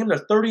yards per game.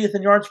 They're 30th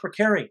in yards per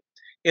carry.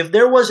 If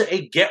there was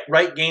a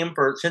get-right game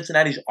for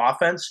Cincinnati's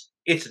offense,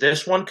 it's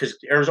this one, because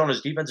Arizona's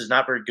defense is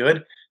not very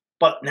good.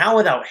 But now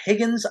without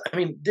Higgins, I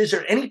mean, is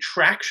there any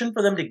traction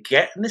for them to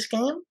get in this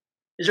game?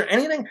 Is there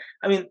anything?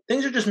 I mean,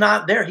 things are just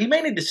not there. He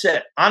may need to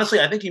sit. Honestly,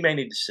 I think he may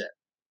need to sit.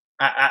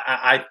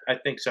 I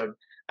think so.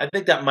 I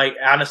think that might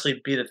honestly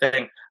be the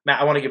thing.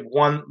 Matt, I want to give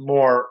one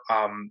more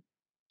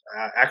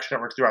Action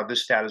Network throughout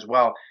this stat as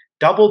well.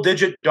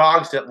 Double-digit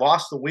dogs that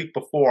lost the week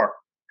before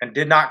and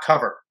did not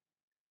cover.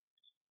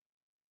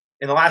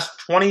 In the last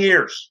 20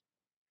 years,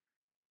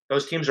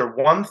 those teams are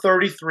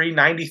 133,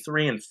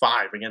 93, and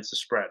 5 against the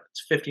spread.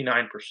 It's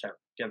 59%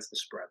 against the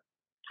spread.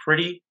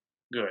 Pretty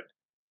good.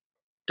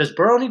 Does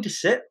Burrow need to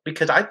sit?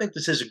 Because I think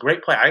this is a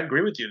great play. I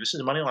agree with you. This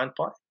is a money line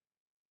play.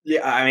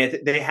 Yeah, I mean,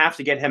 they have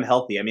to get him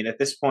healthy. I mean, at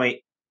this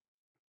point,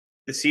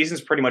 the season's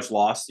pretty much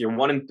lost. You're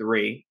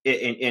 1-3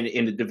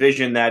 in a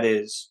division that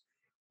is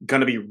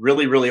going to be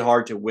really, really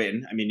hard to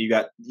win. I mean, you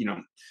got,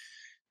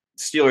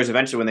 Steelers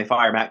eventually, when they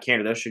fire Matt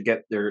Canada, should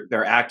get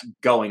their act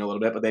going a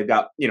little bit, but they've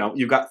got,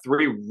 you've got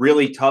 3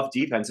 really tough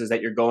defenses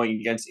that you're going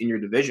against in your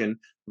division,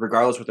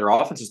 regardless what their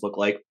offenses look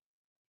like.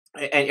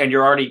 And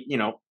you're already,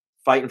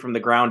 fighting from the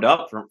ground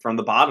up, from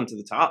the bottom to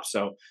the top.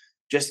 So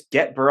just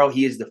get Burrow.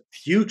 He is the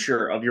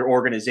future of your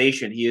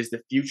organization. He is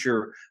the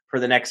future for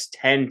the next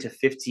 10 to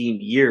 15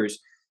 years.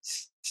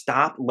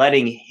 Stop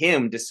letting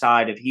him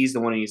decide if he's the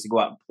one who needs to go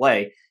out and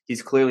play.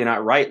 He's clearly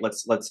not right.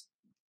 Let's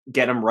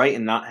get him right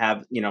and not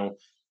have,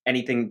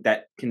 anything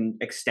that can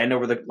extend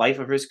over the life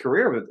of his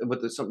career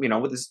with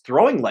his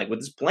throwing leg, with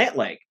his plant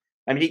leg.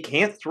 I mean, he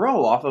can't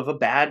throw off of a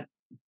bad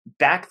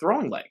back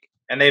throwing leg.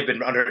 And he's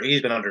been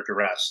under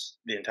duress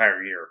the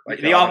entire year. Like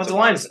the offensive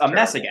line's a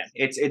mess again.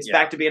 It's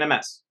back to being a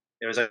mess.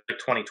 It was a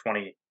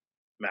 2020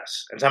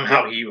 mess. And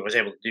somehow he was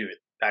able to do it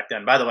back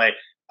then. By the way,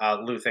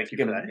 Lou, thank you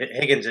for that.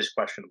 Higgins is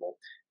questionable.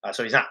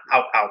 So he's not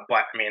out,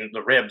 but I mean,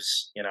 the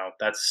ribs,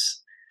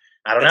 that's,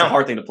 I don't know. It's a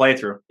hard thing to play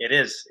through. It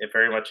is. It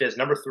very much is.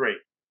 Number 3.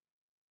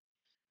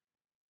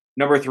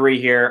 Number 3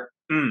 here.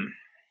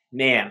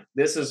 Man,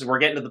 we're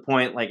getting to the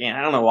point, I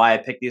don't know why I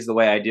picked these the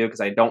way I do,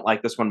 because I don't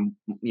like this one.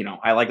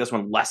 I like this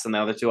one less than the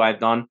other two I've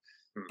done,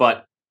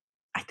 but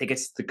I think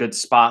it's the good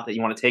spot that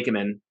you want to take him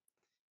in.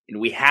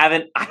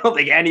 And I don't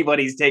think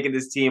anybody's taken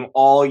this team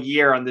all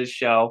year on this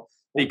show,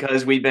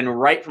 because we've been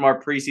right from our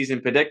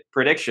preseason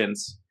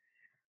predictions.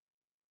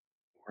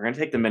 We're going to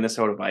take the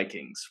Minnesota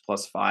Vikings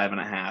plus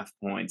 5.5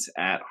 points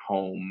at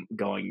home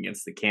going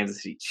against the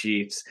Kansas City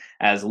Chiefs,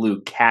 as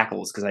Luke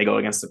cackles because I go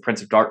against the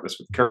Prince of Darkness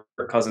with Kirk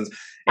Cousins.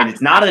 And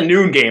it's not a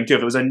noon game, too.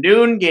 If it was a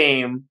noon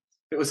game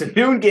with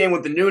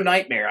the new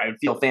nightmare, I would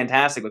feel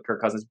fantastic with Kirk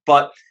Cousins.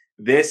 But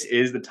this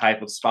is the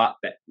type of spot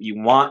that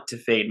you want to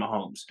fade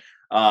Mahomes.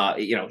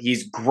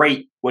 He's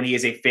great when he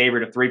is a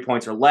favorite of 3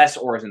 points or less,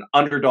 or as an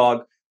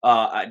underdog.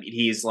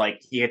 He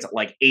hits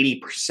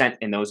 80%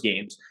 in those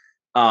games.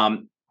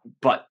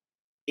 But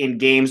in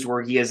games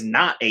where he is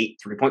not a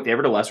 3-point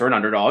favorite or less or an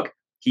underdog,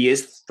 he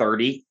is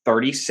 30,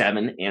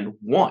 37, and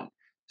 1.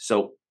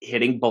 So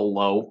hitting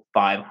below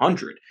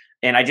 500.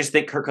 And I just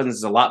think Kirk Cousins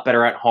is a lot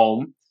better at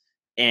home.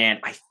 And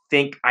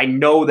I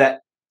know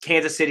that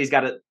Kansas City's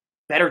got a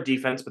better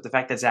defense, but the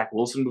fact that Zach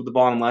Wilson moved the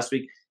ball on him last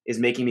week is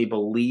making me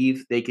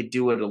believe they could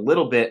do it a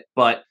little bit.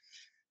 But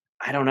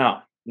I don't know.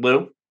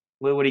 Lou,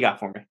 what do you got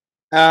for me?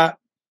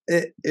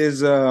 It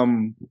is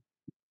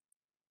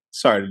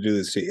sorry to do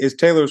this to you. Is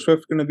Taylor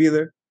Swift going to be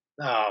there?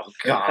 Oh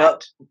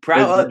God!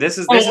 This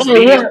is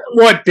media.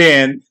 What,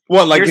 Dan?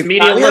 What, like here's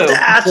media? We have to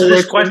ask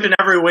this question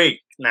every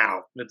week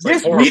now. It's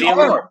yes,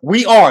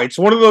 we are. It's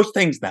one of those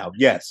things now.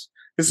 Yes,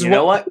 this is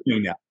what we're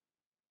doing now.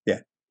 Yeah,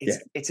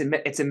 it's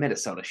in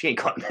Minnesota. She ain't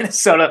going to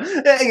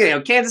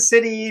Minnesota. Kansas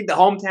City, the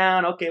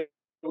hometown. Okay,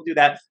 we'll do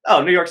that.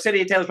 Oh, New York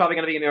City. Taylor's probably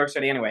going to be in New York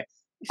City anyway.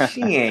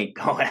 She ain't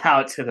going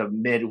out to the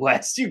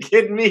Midwest. You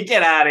kidding me?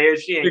 Get out of here.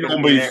 She ain't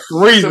going to be there.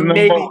 Freezing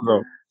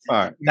all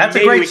right. That's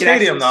a great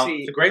stadium, though.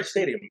 It's a great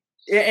stadium.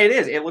 It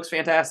is. It looks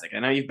fantastic. I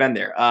know you've been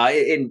there.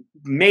 And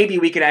maybe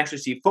we could actually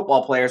see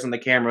football players on the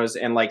cameras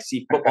and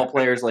see football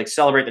players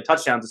celebrate the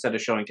touchdowns instead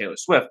of showing Taylor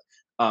Swift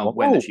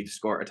when the Chiefs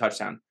score a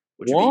touchdown,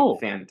 which would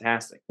be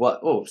fantastic. What?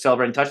 Oh,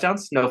 celebrating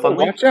touchdowns? No fun.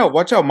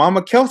 Watch out!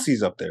 Mama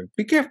Kelsey's up there.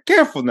 Be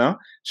careful now.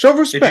 Show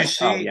respect.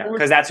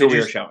 Because that's who we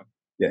were showing.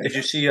 Yeah. Did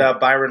you see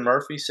Byron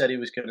Murphy said he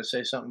was going to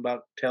say something about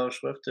Taylor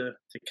Swift to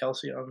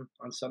Kelsey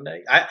on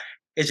Sunday?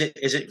 Is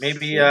it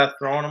maybe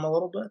throwing him a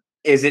little bit?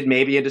 Is it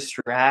maybe a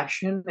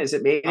distraction? Is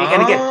it maybe?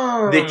 And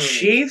again, the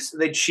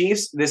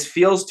Chiefs. This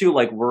feels too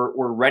like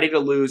we're ready to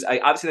lose.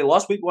 Obviously, they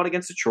lost week 1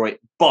 against Detroit,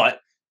 but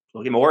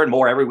looking more and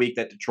more every week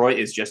that Detroit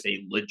is just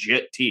a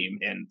legit team.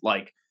 And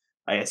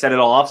I said it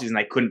all offseason,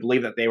 I couldn't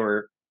believe that they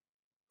were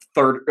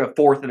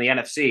fourth in the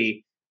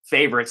NFC,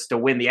 favorites to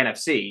win the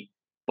NFC,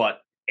 but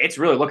it's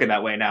really looking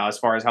that way now as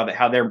far as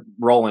how they're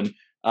rolling.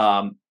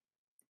 And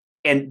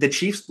the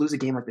Chiefs lose a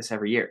game like this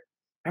every year.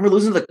 Remember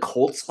losing to the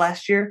Colts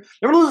last year?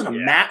 Remember losing to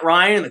Matt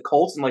Ryan and the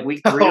Colts in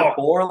week 3 or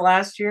 4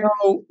 last year?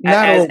 No,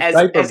 as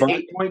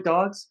 8-point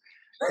dogs?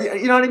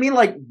 You know what I mean?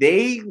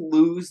 They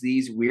lose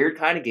these weird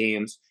kind of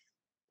games.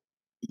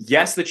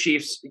 Yes,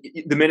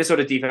 the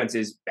Minnesota defense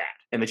is bad,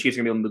 and the Chiefs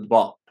are going to be able to move the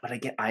ball. But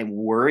again, I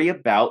worry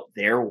about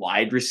their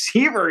wide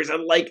receivers.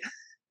 And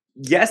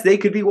yes, they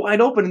could be wide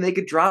open and they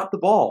could drop the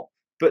ball.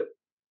 But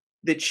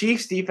the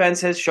Chiefs defense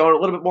has shown a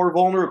little bit more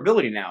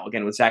vulnerability now,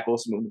 again, with Zach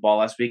Wilson moving the ball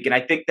last week. And I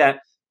think that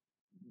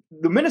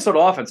the Minnesota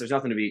offense, there's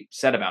nothing to be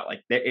said about.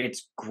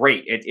 It's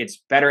great.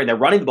 It's better. And they're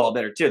running the ball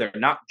better, too. They're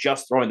not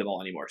just throwing the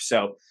ball anymore.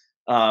 So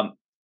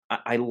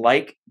I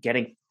like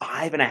getting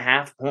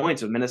 5.5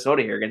 points with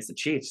Minnesota here against the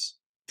Chiefs.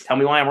 Tell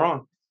me why I'm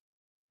wrong.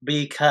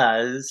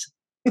 Because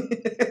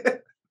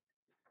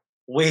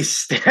we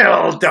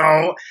still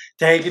don't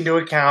take into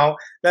account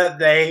that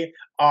they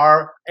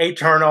are a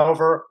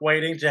turnover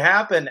waiting to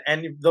happen.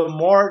 And the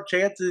more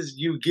chances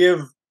you give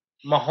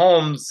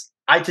Mahomes,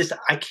 I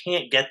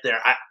can't get there.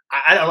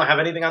 I don't have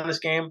anything on this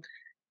game.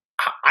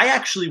 I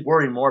actually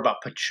worry more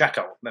about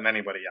Pacheco than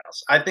anybody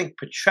else. I think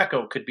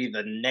Pacheco could be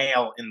the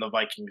nail in the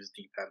Vikings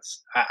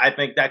defense. I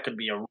think that could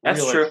be a real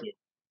issue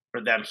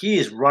for them. He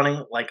is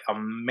running like a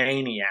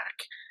maniac.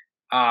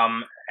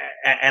 And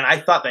I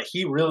thought that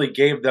he really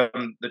gave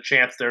them the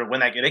chance there to win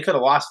that game. They could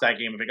have lost that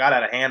game if it got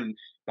out of hand.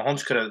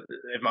 Mahomes could have,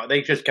 if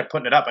they just kept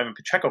putting it up. I mean,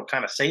 Pacheco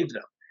kind of saved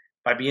them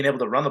by being able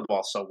to run the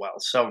ball so well.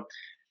 So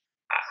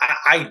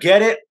I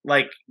get it.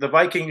 Like, the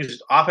Vikings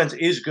offense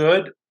is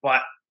good,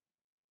 but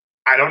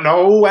I don't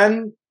know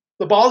when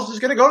the ball is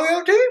just going to go to the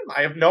other team.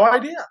 I have no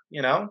idea,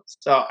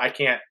 So I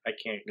can't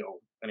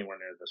go anywhere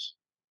near this.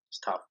 It's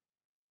tough.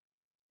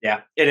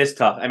 Yeah, it is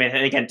tough. I mean,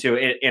 and again, too,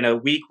 in a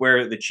week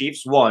where the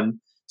Chiefs won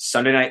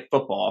Sunday Night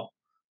Football,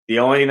 the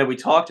only thing that we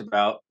talked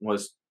about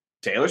was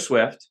Taylor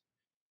Swift,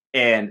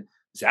 and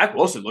Zach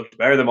Wilson looked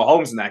better than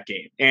Mahomes in that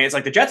game. And it's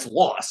like the Jets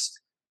lost,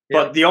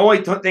 but the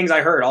only things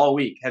I heard all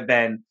week have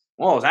been,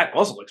 well, Zach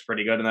Wilson looks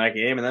pretty good in that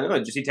game, and then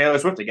did you see Taylor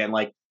Swift again?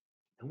 Like,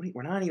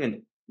 we're not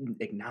even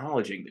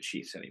acknowledging the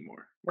Chiefs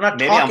anymore. We're not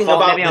talking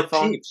about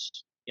the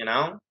Chiefs,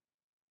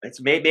 It's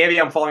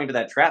maybe I'm falling into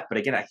that trap, but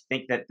again, I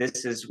think that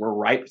we're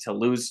ripe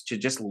to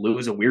just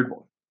lose a weird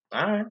one.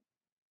 All right.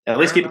 At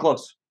least keep it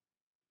close.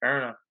 Fair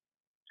enough.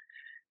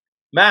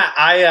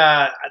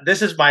 Matt,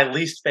 this is my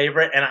least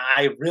favorite, and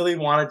I really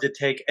wanted to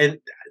take, and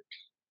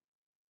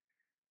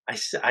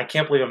I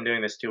can't believe I'm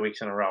doing this 2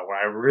 weeks in a row, where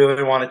I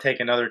really want to take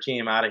another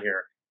team out of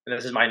here. And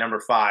this is my number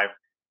 5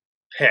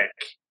 pick,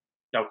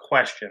 no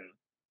question.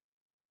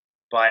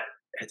 But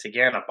it's,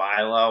 again, a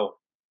buy low.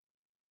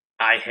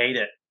 I hate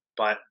it.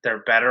 But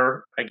they're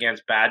better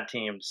against bad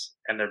teams,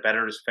 and they're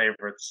better as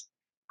favorites.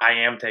 I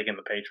am taking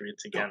the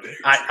Patriots again.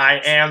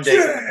 I am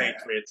taking the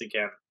Patriots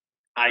again.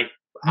 I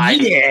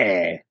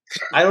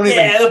don't even.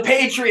 Yeah, the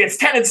Patriots,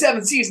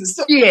 10-7 season,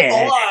 still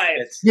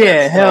alive.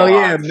 Hell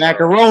yeah,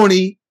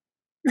 macaroni.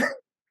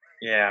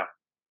 Yeah.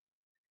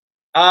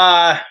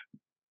 God,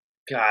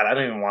 I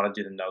don't even want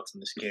to do the notes in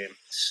this game. It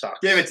sucks.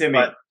 Give it to me.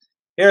 But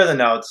here are the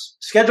notes.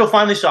 Schedule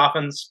finally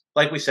softens.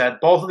 Like we said,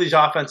 both of these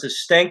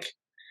offenses stink.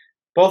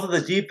 Both of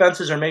the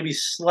defenses are maybe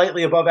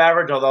slightly above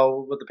average,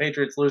 although with the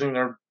Patriots losing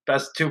their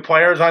best 2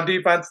 players on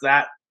defense,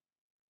 that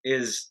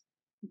is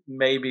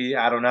maybe,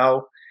 I don't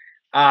know.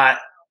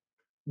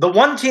 The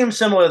one team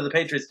similar to the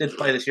Patriots did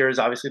play this year is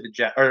obviously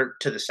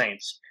to the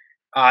Saints,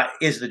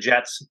 is the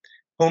Jets,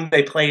 whom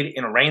they played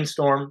in a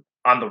rainstorm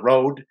on the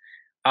road.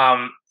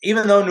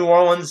 Even though New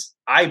Orleans,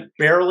 I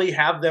barely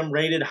have them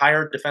rated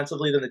higher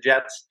defensively than the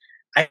Jets,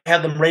 I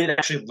have them rated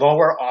actually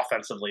lower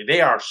offensively.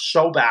 They are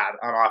so bad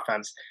on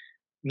offense.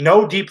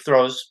 No deep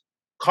throws.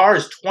 Carr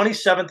is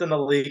 27th in the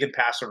league in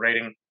passer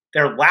rating.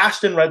 They're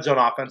last in red zone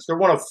offense. They're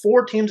one of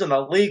 4 teams in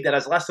the league that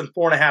has less than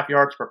 4.5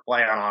 yards per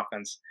play on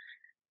offense.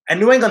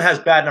 And New England has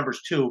bad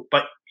numbers too,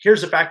 but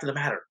here's the fact of the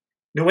matter.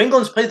 New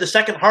England's played the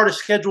second hardest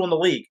schedule in the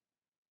league.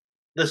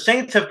 The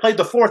Saints have played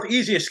the 4th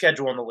easiest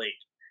schedule in the league.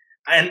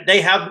 And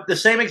they have the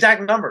same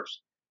exact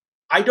numbers.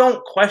 I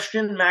don't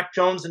question Mac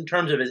Jones in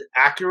terms of his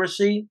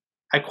accuracy.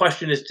 I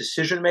question his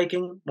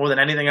decision-making more than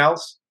anything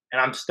else,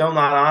 and I'm still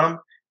not on him.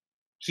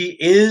 He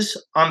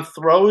is on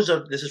throws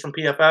of, this is from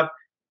PFF,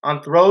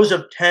 on throws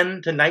of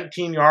 10 to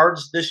 19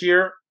 yards this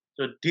year,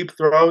 so deep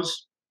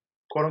throws,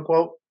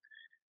 quote-unquote,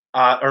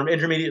 or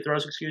intermediate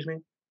throws, excuse me.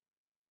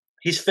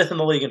 He's 5th in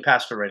the league in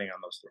passer rating on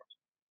those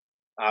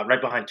throws,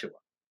 right behind Tua.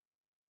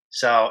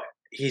 So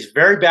he's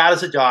very bad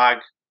as a dog,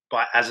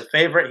 but as a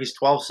favorite, he's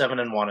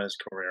 12-7-1 in his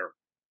career.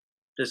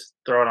 Just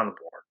throw it on the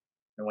board.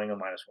 New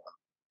England -1.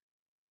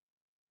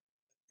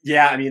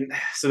 Yeah, I mean,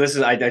 so this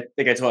is, I think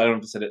I don't know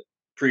if I said it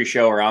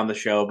pre-show or on the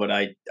show, but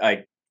I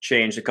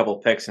changed a couple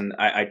of picks, and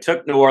I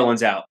took New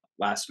Orleans out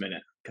last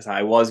minute because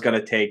I was going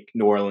to take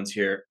New Orleans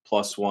here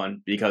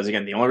 +1 because,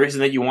 again, the only reason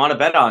that you want to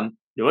bet on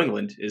New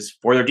England is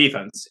for their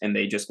defense, and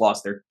they just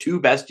lost their 2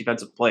 best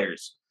defensive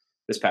players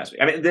this past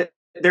week. I mean,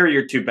 they're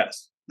your 2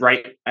 best,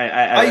 right?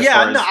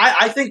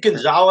 I think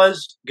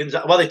Gonzalez,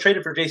 well, they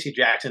traded for J.C.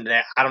 Jackson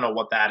today. I don't know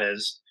what that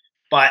is,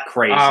 but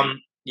crazy.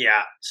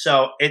 Yeah,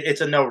 so it's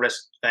a no-risk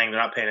thing.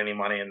 They're not paying any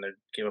money, and they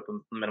gave up a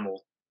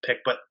minimal pick.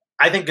 But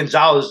I think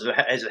Gonzalez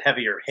is a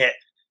heavier hit.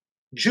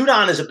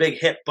 Judon is a big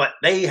hit, but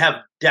they have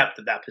depth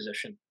at that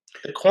position.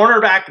 The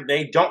cornerback,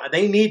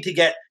 they need to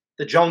get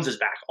the Joneses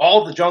back.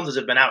 All of the Joneses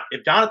have been out.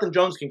 If Jonathan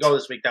Jones can go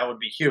this week, that would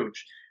be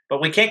huge.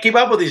 But we can't keep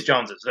up with these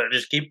Joneses. They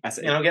just keep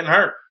getting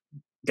hurt.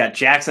 Got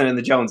Jackson and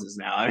the Joneses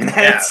now. I mean,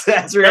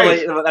 that's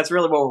really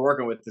what we're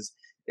working with.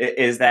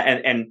 Is that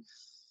and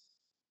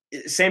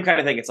same kind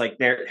of thing. It's like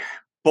they're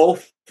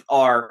both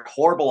are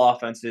horrible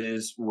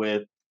offenses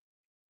with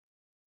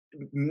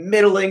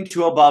middling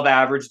to above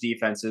average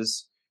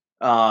defenses.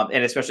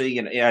 And especially,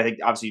 I think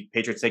obviously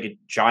Patriots take a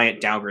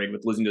giant downgrade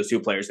with losing those 2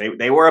 players.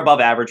 They were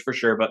above average for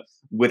sure, but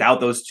without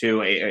those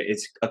 2,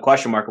 it's a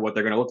question mark of what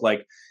they're going to look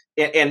like.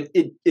 And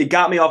it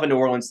got me off in New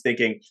Orleans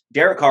thinking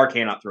Derek Carr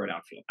cannot throw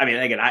downfield. I mean,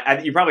 again,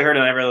 you probably heard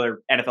on every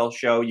other NFL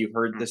show you've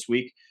heard this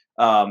week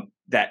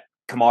that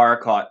Kamara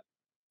caught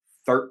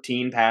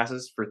 13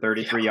 passes for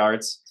 33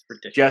 yards.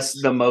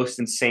 Just the most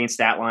insane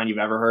stat line you've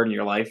ever heard in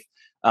your life.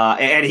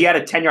 And he had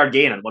a 10-yard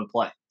gain on one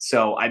play.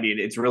 So, I mean,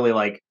 it's really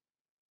like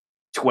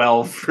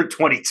 12 for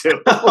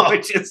 22,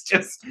 which is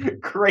just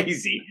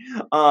crazy.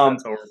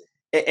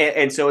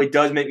 And so it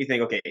does make me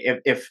think, okay,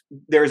 if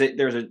there's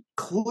a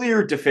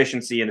clear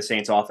deficiency in the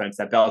Saints offense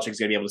that Belichick's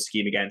going to be able to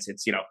scheme against,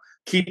 it's,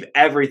 keep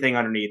everything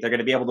underneath. They're going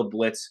to be able to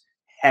blitz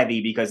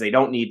heavy because they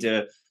don't need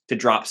to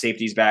drop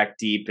safeties back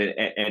deep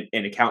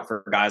and account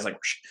for guys like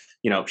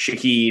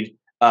Shaheed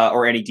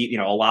or any deep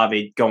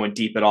Olave going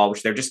deep at all,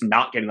 which they're just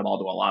not getting the ball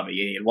to Olave.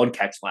 He had 1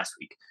 catch last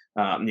week.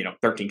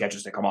 13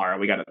 catches to Kamara.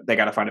 They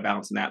got to find a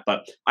balance in that.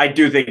 But I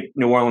do think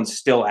New Orleans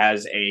still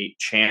has a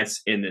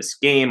chance in this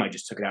game. I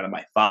just took it out of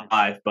my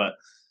 5, but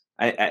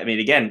I mean,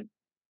 again,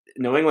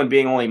 New England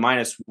being only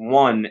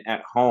 -1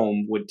 at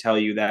home would tell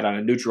you that on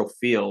a neutral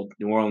field,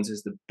 New Orleans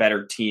is the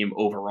better team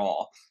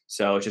overall.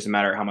 So it's just a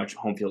matter of how much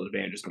home field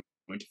advantage is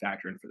going to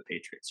factor in for the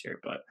Patriots here.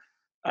 But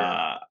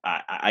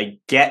I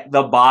get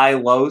the buy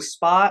low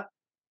spot,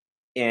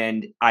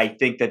 and I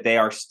think that they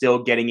are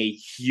still getting a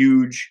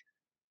huge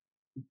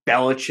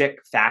Belichick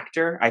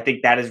factor. I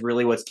think that is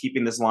really what's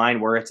keeping this line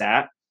where it's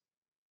at.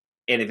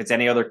 And if it's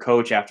any other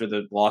coach after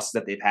the losses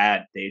that they've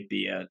had, they'd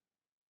be a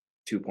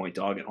 2-point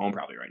dog at home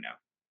probably right now.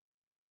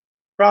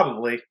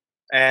 Probably.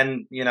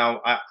 And,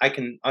 I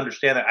can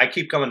understand that. I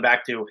keep coming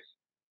back to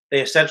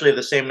they essentially have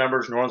the same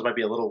numbers. New Orleans might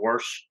be a little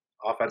worse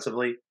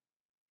offensively.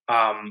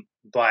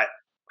 But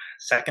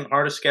second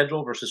hardest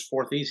schedule versus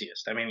fourth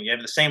easiest. I mean, you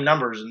have the same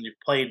numbers and you've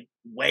played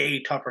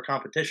way tougher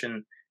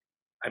competition.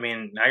 I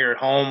mean, now you're at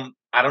home.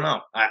 I don't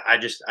know. I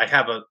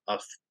have a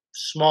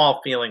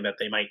small feeling that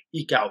they might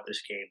eke out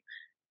this game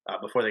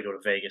before they go to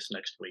Vegas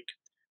next week.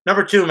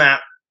 Number 2,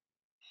 Matt.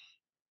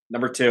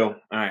 Number 2. All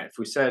right. If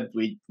we said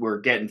we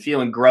were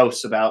feeling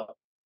gross about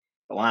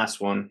the last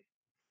one,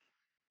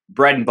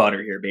 bread and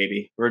butter here,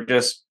 baby. We're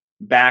just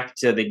back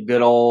to the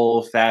good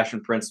old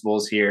fashioned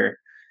principles here.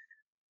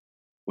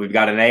 We've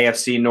got an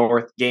AFC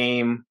North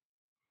game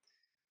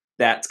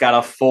that's got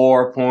a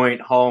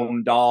 4-point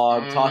home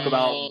dog. Talk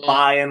about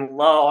buying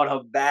low on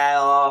a bad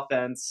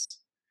offense.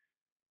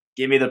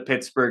 Give me the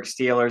Pittsburgh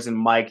Steelers and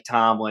Mike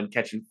Tomlin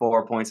catching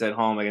 4 points at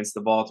home against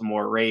the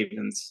Baltimore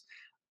Ravens.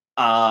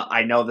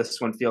 I know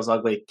this one feels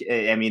ugly.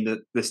 I mean,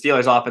 the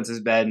Steelers' offense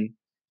has been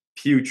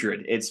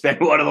putrid. It's been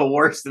one of the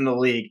worst in the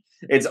league.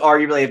 It's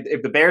arguably,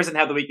 if the Bears didn't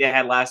have the week they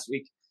had last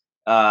week,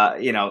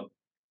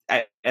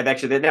 and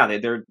actually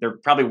they're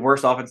probably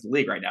worst offense in the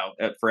league right now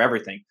for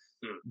everything.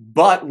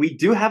 But we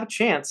do have a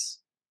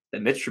chance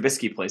that Mitch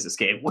Trubisky plays this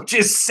game, which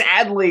is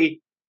sadly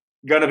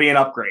going to be an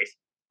upgrade.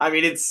 I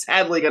mean, it's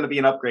sadly going to be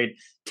an upgrade.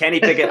 Kenny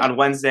Pickett on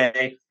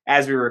Wednesday,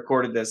 as we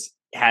recorded this,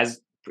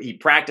 he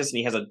practiced and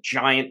he has a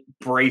giant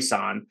brace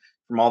on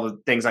from all the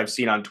things I've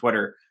seen on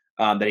Twitter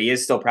that he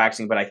is still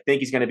practicing, but I think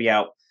he's going to be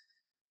out.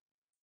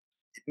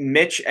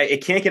 Mitch,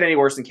 it can't get any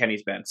worse than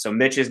Kenny's been. So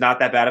Mitch is not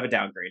that bad of a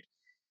downgrade.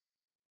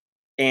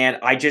 And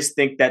I just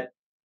think that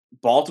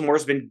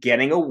Baltimore's been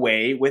getting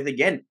away with,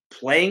 again,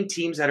 playing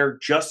teams that are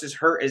just as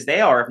hurt as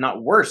they are, if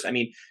not worse. I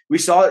mean, we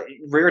saw it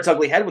rear its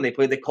ugly head when they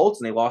played the Colts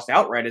and they lost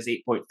outright as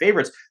 8-point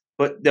favorites.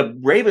 But the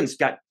Ravens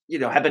have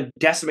been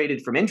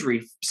decimated from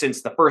injury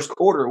since the first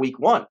quarter of week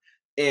 1.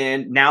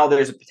 And now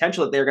there's a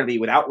potential that they're going to be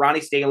without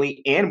Ronnie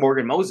Stanley and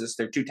Morgan Moses.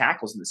 They're 2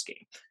 tackles in this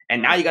game.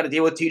 And now you got to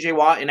deal with TJ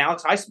Watt and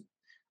Alex Highsmith.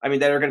 I mean,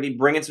 that are going to be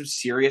bringing some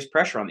serious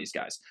pressure on these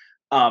guys.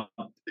 Like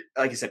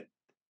I said,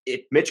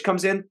 if Mitch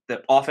comes in,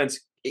 the offense,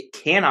 it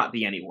cannot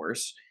be any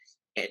worse.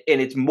 And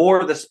it's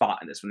more of the spot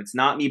in this one. It's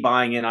not me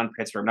buying in on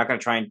Pittsburgh. I'm not going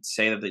to try and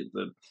say that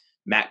the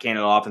Matt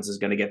Canada offense is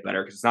going to get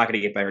better because it's not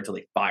going to get better until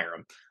they fire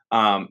him.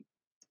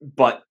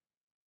 But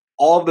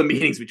all of the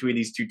meetings between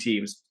these two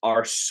teams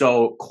are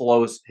so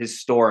close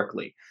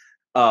historically.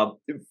 The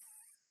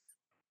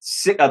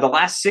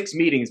last 6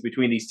 meetings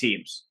between these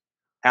teams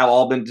have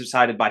all been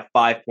decided by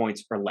 5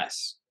 points or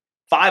less.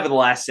 5 of the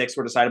last 6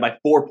 were decided by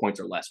 4 points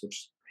or less,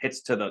 which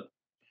hits to the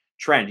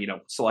trend,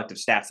 selective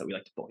stats that we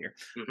like to pull here.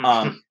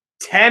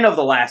 10 of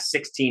the last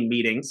 16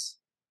 meetings,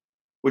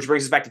 which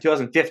brings us back to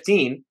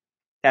 2015,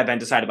 have been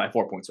decided by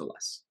 4 points or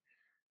less.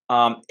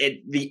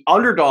 The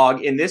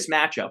underdog in this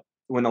matchup,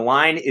 when the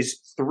line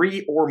is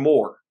 3 or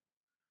more,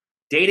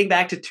 dating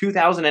back to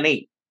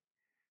 2008,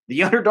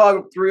 the underdog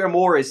of 3 or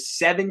more is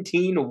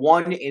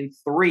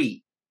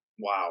 17-1-3.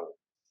 Wow.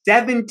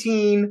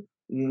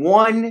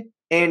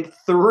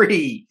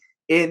 17-1-3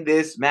 in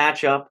this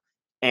matchup.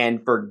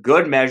 And for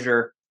good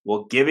measure,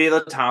 we'll give you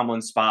the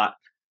Tomlin spot.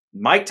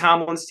 Mike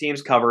Tomlin's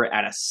teams cover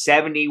at a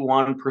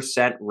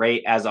 71%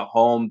 rate as a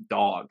home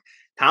dog.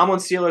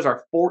 Tomlin's Steelers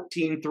are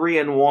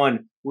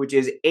 14-3-1, which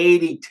is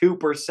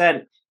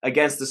 82%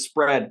 against the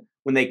spread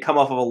when they come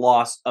off of a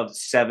loss of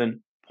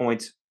 7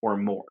 points or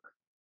more.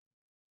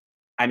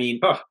 I mean,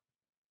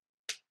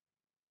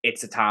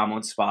 It's a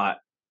Tomlin spot.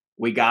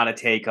 We got to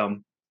take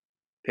them.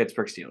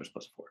 Pittsburgh Steelers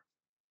 +4.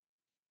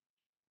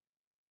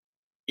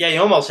 Yeah,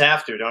 you almost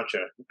have to, don't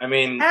you? I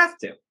mean, have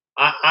to.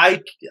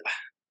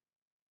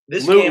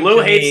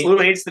 Lou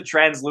hates the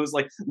trends.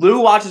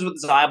 Lou watches with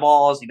his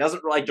eyeballs. He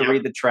doesn't like to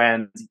read the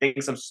trends. He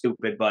thinks I'm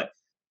stupid, but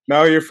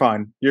no, you're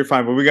fine. You're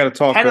fine. But we got to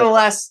talk. 10 of the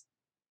last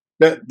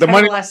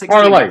money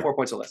parlay 4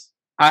 points or less.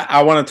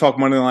 I want to talk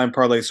money line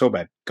parlay so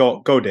bad.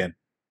 Go, Dan.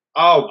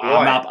 Oh boy!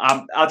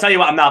 I'll tell you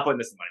what. I'm not putting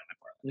this in money line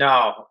parlay.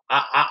 No,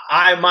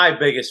 my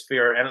biggest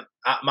fear, and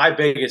my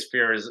biggest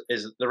fear is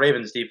the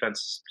Ravens' defense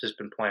has just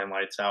been playing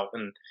lights out,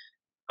 and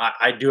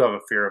I do have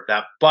a fear of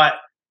that. But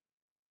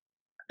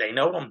they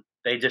know them.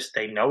 They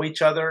know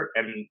each other,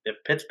 and if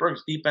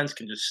Pittsburgh's defense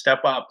can just step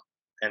up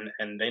and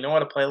they know how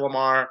to play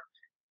Lamar,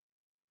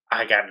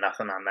 I got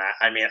nothing on that.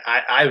 I mean,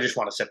 I just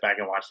want to sit back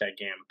and watch that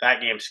game.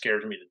 That game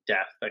scares me to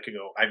death. That could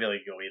go. I feel like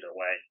it could go either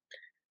way.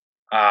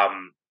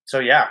 So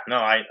yeah, no,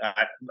 I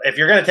if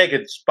you're gonna take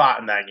a spot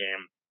in that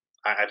game,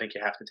 I think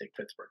you have to take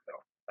Pittsburgh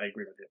though. I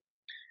agree with you.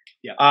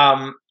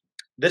 Yeah.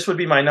 This would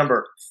be my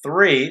number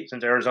 3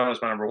 since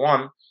Arizona's my number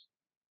 1.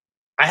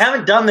 I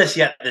haven't done this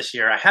yet this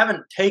year. I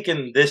haven't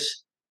taken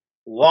this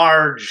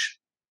large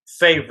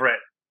favorite,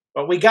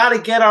 but we got to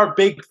get our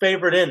big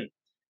favorite in.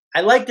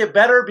 I liked it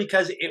better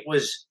because it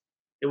was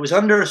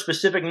under a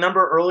specific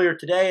number earlier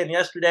today and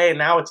yesterday, and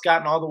now it's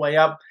gotten all the way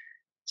up.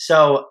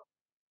 So,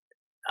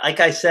 like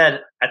I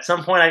said, at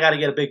some point I got to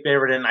get a big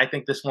favorite in. I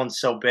think this one's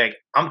so big.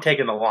 I'm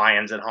taking the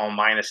Lions at home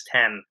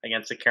 -10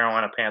 against the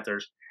Carolina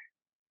Panthers.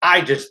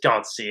 I just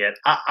don't see it.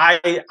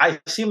 I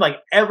seem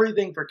like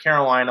everything for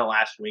Carolina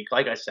last week,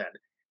 like I said,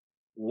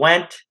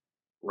 went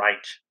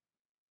right.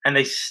 And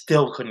they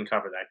still couldn't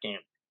cover that game.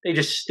 They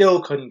just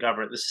still couldn't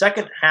cover it. The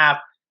second half,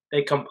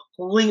 they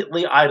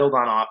completely idled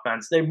on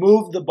offense. They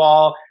moved the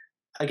ball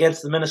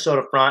against the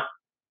Minnesota front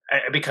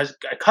because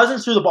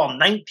Cousins threw the ball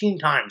 19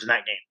 times in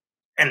that game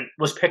and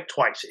was picked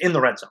twice in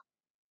the red zone.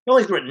 He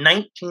only threw it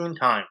 19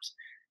 times.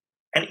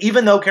 And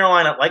even though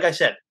Carolina, like I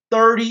said,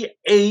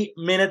 38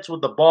 minutes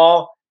with the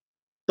ball,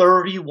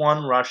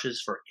 31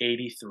 rushes for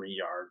 83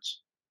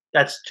 yards.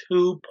 That's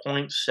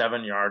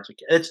 2.7 yards.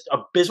 It's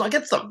abysmal.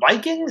 Against the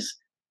Vikings?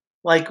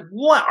 Like,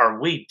 what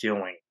are we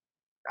doing?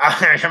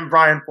 I'm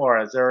Brian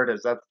Flores. There it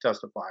is. That's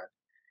justified.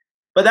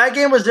 But that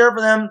game was there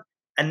for them,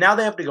 and now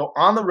they have to go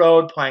on the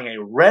road playing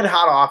a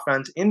red-hot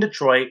offense in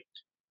Detroit,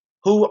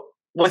 who,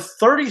 with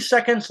 30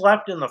 seconds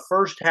left in the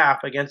first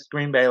half against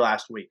Green Bay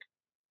last week,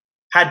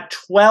 had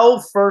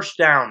 12 first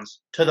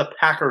downs to the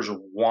Packers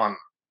 1.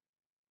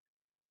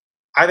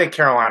 I think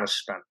Carolina's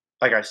spent,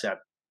 like I said.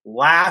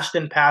 Last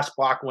in pass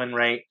block win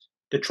rate.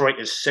 Detroit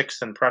is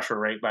 6th in pressure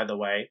rate, by the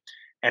way,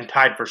 and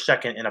tied for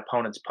 2nd in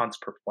opponents' punts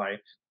per play.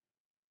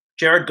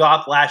 Jared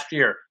Goff last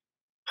year,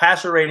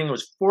 passer rating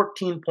was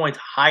 14 points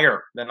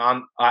higher than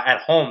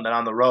at home than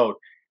on the road.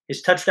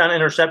 His touchdown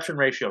interception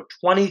ratio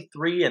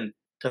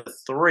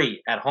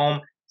 23-3 at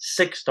home,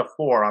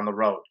 6-4 on the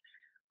road.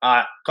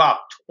 Goff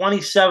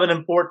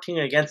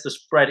 27-14 against the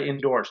spread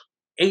indoors,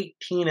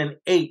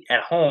 18-8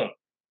 at home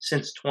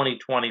since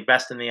 2020,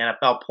 best in the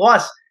NFL.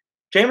 Plus,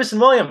 Jameson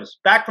Williams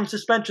back from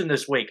suspension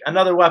this week,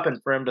 another weapon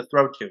for him to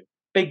throw to,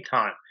 big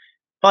time.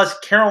 Plus,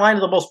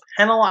 Carolina, the most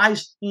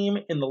penalized team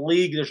in the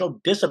league. There's no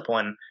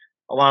discipline,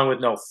 along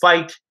with no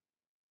fight.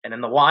 And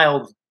in the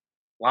wild,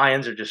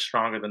 Lions are just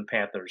stronger than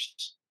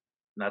Panthers.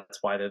 And that's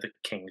why they're the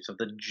kings of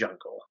the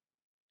jungle.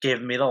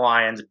 Give me the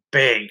Lions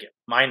big.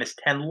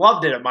 -10.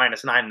 Loved it at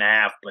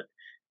 -9.5, but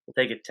we'll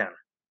take it 10.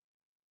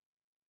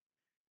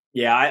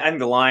 Yeah, I think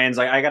the Lions,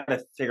 I got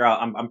to figure out,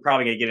 I'm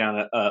probably going to get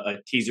on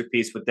a teaser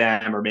piece with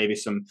them or maybe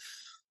some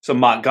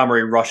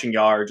Montgomery rushing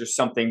yards or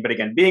something. But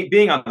again,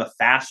 being on the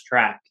fast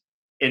track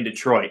in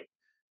Detroit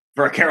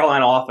for a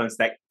Carolina offense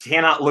that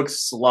cannot look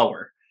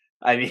slower.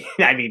 I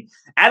mean,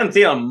 Adam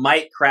Thielen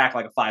might crack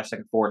like a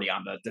 5-second 40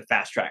 on the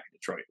fast track in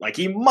Detroit. Like,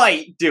 he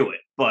might do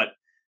it, but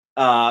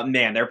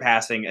man, their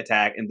passing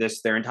attack and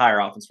their entire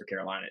offense for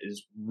Carolina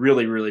is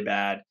really, really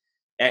bad.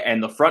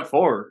 And the front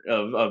four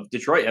of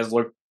Detroit has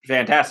looked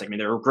fantastic. I mean,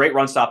 they're a great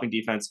run-stopping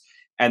defense.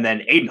 And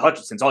then Aiden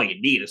Hutchinson's all you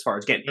need as far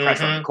as getting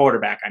pressure on the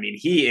quarterback. I mean,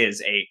 he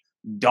is a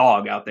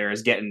dog out there.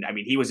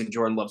 He was in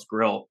Jordan Love's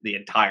grill the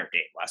entire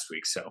game last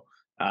week. So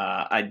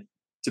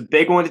it's a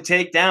big one to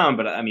take down.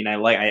 But, I mean,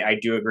 I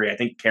do agree. I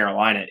think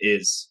Carolina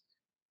is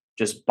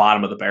just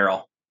bottom of the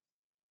barrel.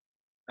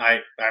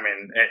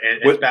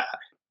 It's bad.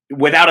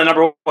 Without a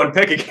number 1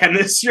 pick again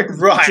this year.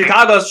 Right.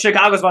 Chicago's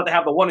about to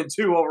have the 1 and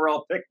 2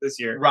 overall pick this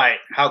year. Right.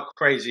 How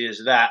crazy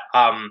is that?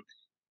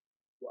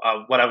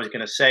 What I was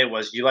going to say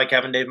was, you like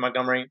having David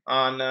Montgomery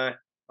on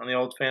the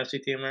old fantasy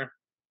team there?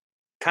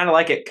 Kind of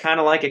like it. Kind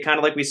of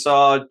like we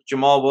saw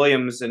Jamal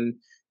Williams and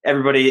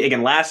everybody.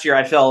 Again, last year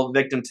I fell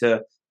victim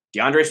to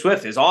DeAndre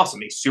Swift is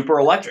awesome. He's super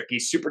electric.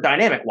 He's super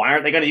dynamic. Why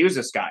aren't they going to use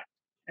this guy?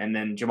 And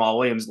then Jamal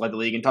Williams led the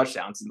league in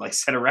touchdowns and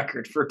set a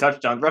record for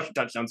rushing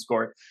touchdowns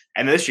scored.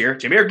 And this year,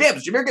 Jahmyr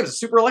Gibbs is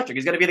super electric.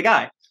 He's going to be the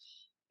guy.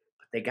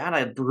 But they got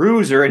a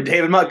bruiser in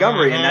David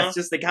Montgomery, and that's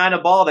just the kind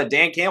of ball that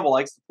Dan Campbell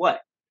likes to play.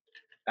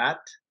 That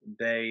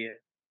they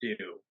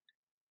do.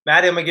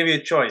 Maddie, I'm going to give you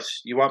a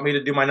choice. You want me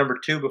to do my number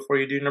 2 before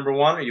you do number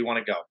 1, or you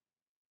want to go?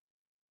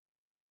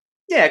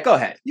 Yeah, go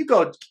ahead. You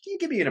go. You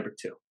give me your number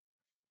 2.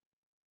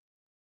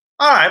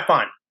 All right,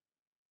 fine.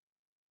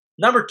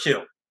 Number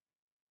 2.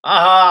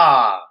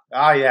 Aha!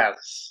 Ah,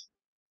 yes.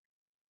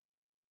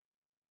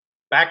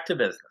 Back to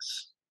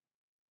business.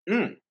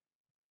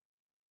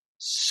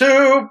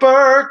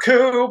 Super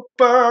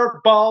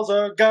Cooper balls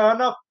are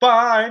gonna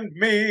find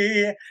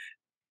me.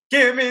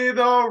 Give me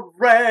the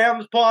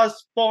Rams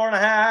plus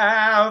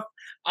 4.5.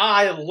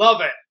 I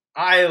love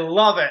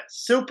it.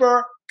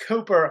 Super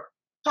Cooper,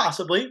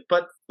 possibly,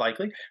 but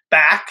likely,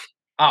 back.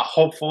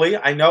 Hopefully.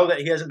 I know that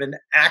he hasn't been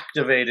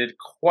activated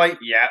quite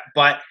yet,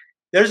 but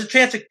there's a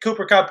chance that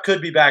Cooper Kupp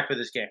could be back for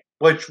this game,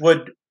 which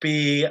would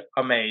be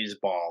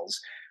amazeballs.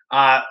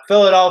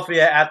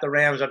 Philadelphia at the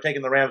Rams. I'm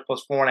taking the Rams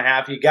plus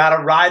 4.5. You got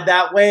to ride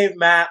that wave,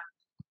 Matt.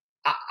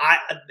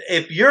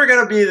 If you're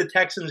going to be the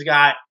Texans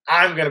guy,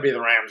 I'm going to be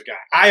the Rams guy.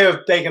 I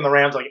have taken the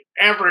Rams like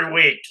every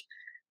week.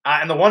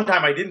 And the one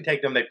time I didn't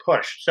take them, they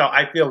pushed. So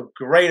I feel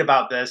great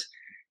about this.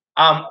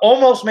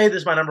 Almost made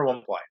this my number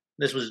one play.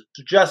 This was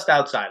just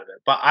outside of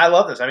it. But I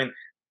love this. I mean,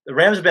 the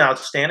Rams have been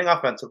outstanding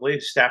offensively.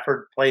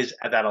 Stafford plays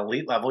at that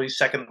elite level. He's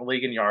second in the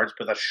league in yards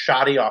with a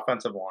shoddy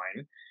offensive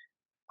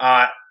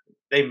line.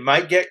 They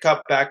might get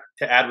Kupp back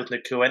to add with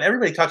Nakua. And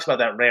everybody talks about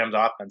that Rams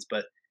offense,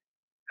 but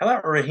how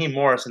about Raheem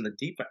Morris in the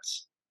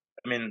defense?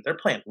 I mean, they're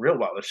playing real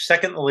well. They're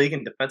second in the league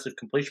in defensive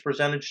completion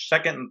percentage,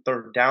 second and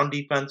third down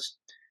defense,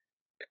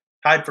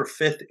 tied for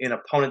fifth in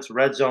opponents'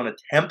 red zone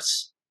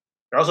attempts.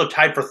 They're also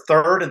tied for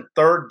third and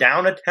third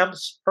down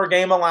attempts per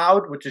game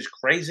allowed, which is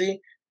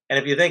crazy. And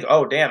if you think,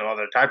 oh, damn, well,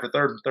 they're tied for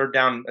third and third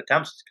down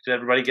attempts because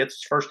everybody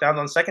gets first down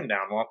on second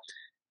down. Well,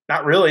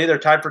 not really. They're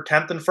tied for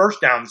 10th and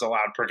first downs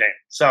allowed per game.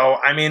 So,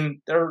 I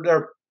mean,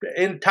 they're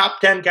in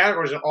top 10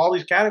 categories in all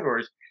these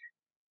categories.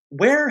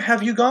 Where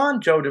have you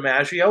gone, Joe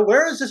DiMaggio?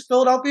 Where is this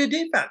Philadelphia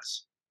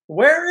defense?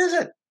 Where is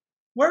it?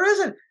 Where is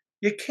it?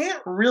 You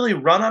can't really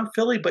run on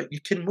Philly, but you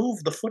can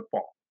move the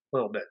football a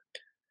little bit.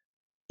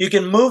 You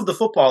can move the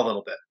football a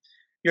little bit.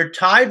 You're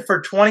tied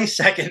for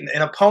 22nd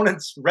in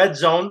opponents' red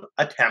zone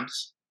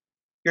attempts.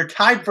 You're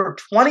tied for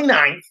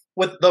 29th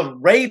with the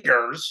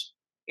Raiders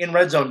in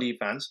red zone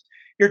defense.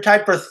 You're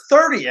tied for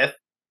 30th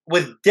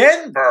with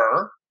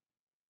Denver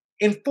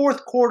in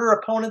fourth quarter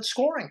opponent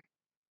scoring.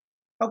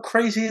 How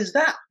crazy is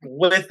that?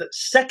 With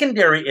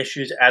secondary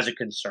issues as a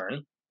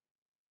concern,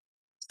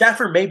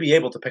 Stafford may be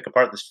able to pick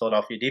apart this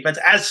Philadelphia defense,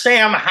 as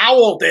Sam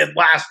Howell did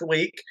last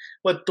week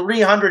with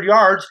 300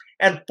 yards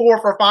and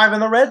 4 for 5 in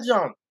the red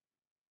zone.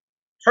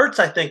 Hurts,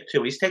 I think,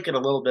 too. He's taken a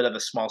little bit of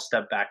a small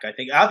step back. I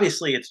think,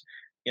 obviously, it's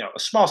a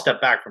small step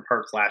back from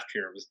Hurts last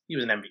year. He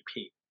was an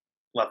MVP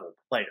level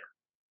player.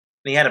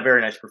 And he had a very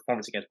nice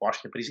performance against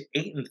Washington, but he's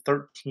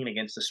 8-13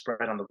 against the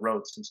spread on the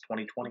road since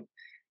 2020.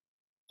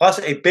 Plus,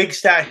 a big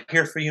stat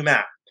here for you,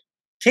 Matt.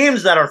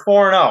 Teams that are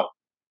 4-0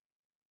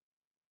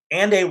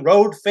 and a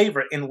road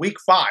favorite in Week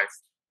 5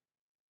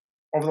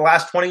 over the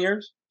last 20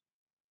 years,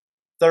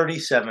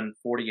 37,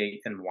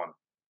 48, and 1.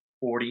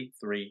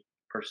 43%.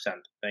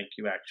 Thank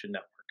you, Action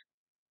Network.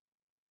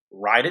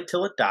 Ride it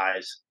till it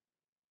dies.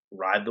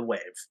 Ride the wave.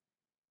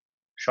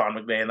 Sean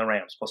McVay and the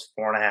Rams plus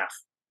 4.5.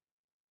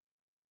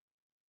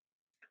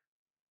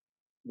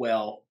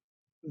 Well,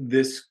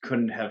 this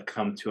couldn't have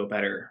come to a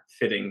better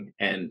fitting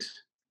end,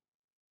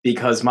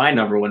 because my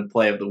number one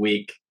play of the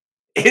week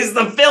is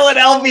the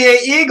Philadelphia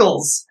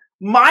Eagles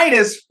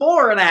minus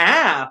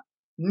 4.5.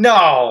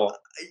 No.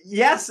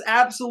 Yes,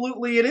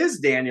 absolutely it is,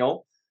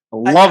 Daniel.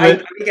 Love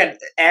it. Again,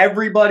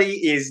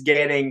 everybody is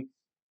getting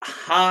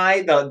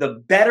high.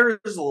 The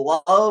bettors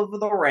love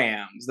the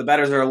Rams. The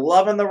bettors are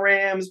loving the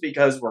Rams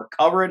because we're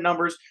covering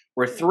numbers.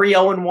 We're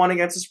 3-0-1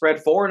 against the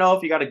spread, 4-0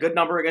 if you got a good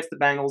number against the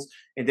Bengals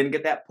and didn't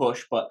get that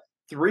push. But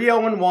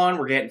 3-0-1,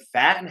 we're getting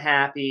fat and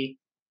happy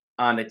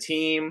on a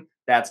team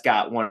that's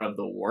got one of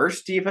the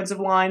worst defensive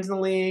lines in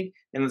the league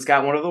and it's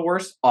got one of the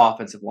worst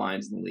offensive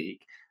lines in the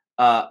league.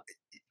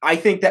 I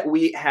think that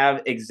we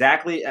have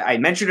exactly – I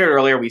mentioned it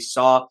earlier. We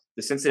saw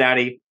the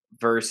Cincinnati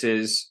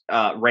versus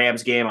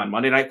Rams game on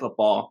Monday Night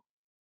Football.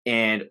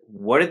 And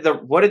what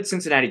did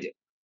Cincinnati do?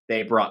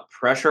 They brought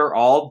pressure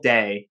all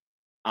day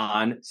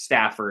on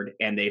Stafford,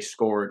 and they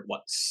scored,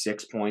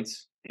 6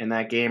 points in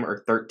that game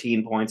or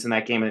 13 points in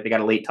that game, and they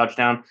got a late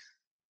touchdown.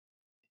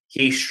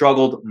 He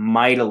struggled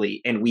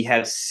mightily, and we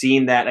have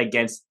seen that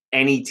against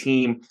any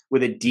team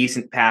with a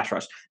decent pass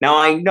rush. Now,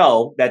 I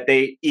know that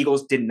the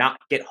Eagles did not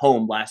get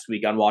home last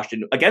week on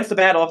Washington against a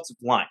bad offensive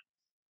line,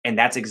 and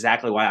that's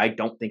exactly why I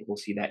don't think we'll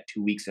see that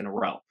 2 weeks in a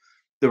row.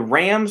 The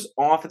Rams'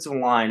 offensive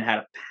line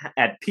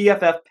had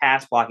PFF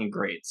pass blocking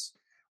grades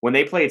when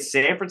they played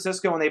San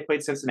Francisco and they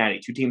played Cincinnati,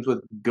 two teams with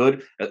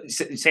good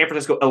San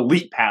Francisco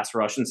elite pass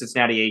rush and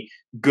Cincinnati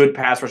a good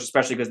pass rush,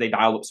 especially because they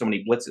dialed up so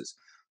many blitzes.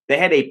 They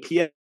had a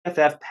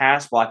PFF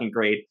pass blocking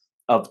grade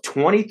of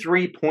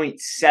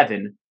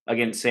 23.7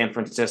 against San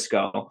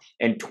Francisco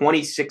and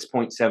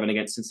 26.7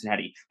 against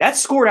Cincinnati. That's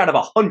scored out of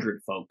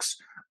 100, folks.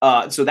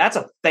 So that's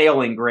a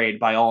failing grade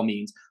by all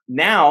means.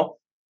 Now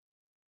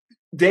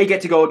they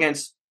get to go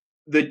against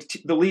the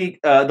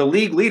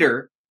league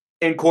leader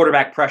in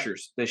quarterback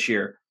pressures this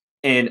year.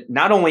 And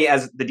not only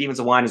as the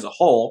defensive line as a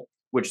whole,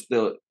 which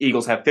the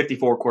Eagles have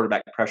 54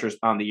 quarterback pressures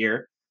on the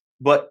year,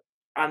 but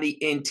on the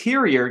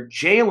interior,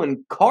 Jalen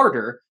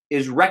Carter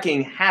is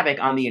wrecking havoc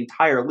on the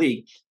entire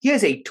league. He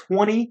has a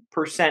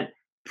 20%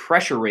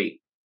 pressure rate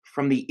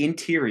from the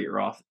interior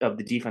of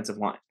the defensive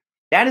line.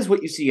 That is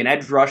what you see an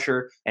edge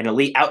rusher, an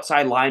elite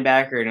outside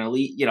linebacker, an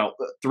elite,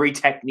 3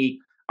 technique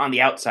on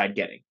the outside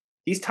getting.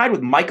 He's tied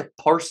with Micah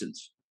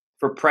Parsons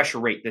for pressure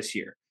rate this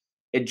year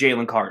at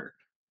Jalen Carter.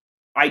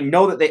 I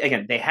know that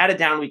they had a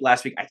down week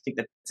last week. I think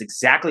that's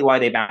exactly why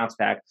they bounced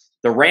back.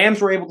 The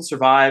Rams were able to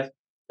survive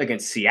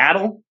against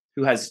Seattle,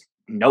 who has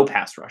no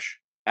pass rush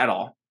at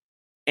all.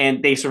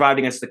 And they survived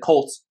against the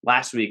Colts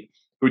last week,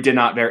 who did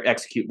not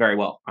execute very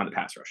well on the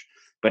pass rush.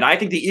 But I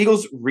think the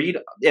Eagles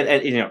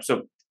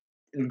so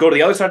go to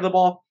the other side of the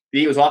ball.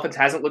 The Eagles offense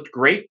hasn't looked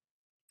great,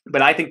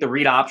 but I think the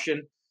read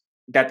option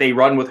that they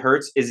run with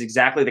Hurts is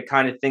exactly the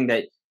kind of thing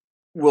that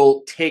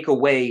will take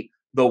away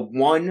the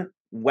one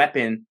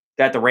weapon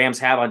that the Rams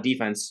have on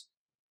defense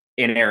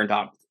in Aaron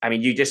Donald. I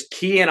mean, you just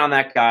key in on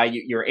that guy.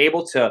 You're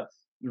able to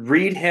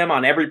read him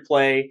on every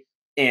play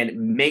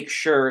and make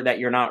sure that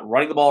you're not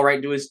running the ball right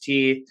into his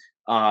teeth.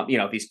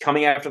 If he's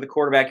coming after the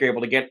quarterback, you're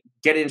able to get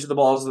into the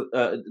balls,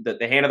 the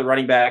hand of the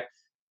running back.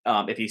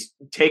 If he's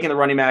taking the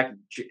running back,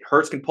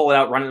 Hurts can pull it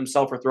out, run it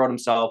himself, or throw it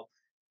himself.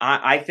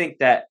 I think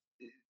that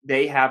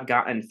they have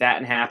gotten fat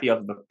and happy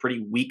of a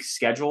pretty weak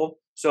schedule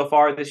so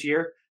far this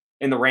year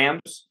in the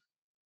Rams.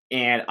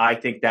 And I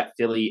think that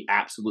Philly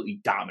absolutely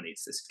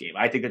dominates this game.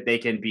 I think that they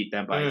can beat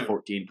them by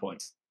 14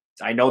 points.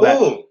 I know that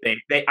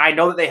I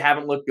know that they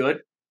haven't looked good,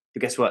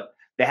 but guess what?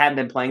 They haven't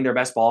been playing their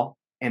best ball,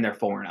 and they're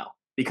 4-0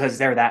 because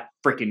they're that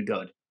freaking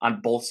good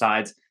on both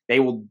sides. They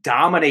will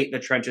dominate the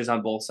trenches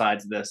on both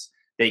sides of this.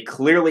 They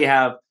clearly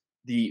have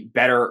the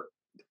better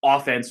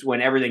offense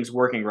when everything's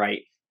working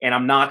right. And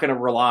I'm not going to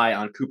rely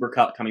on Cooper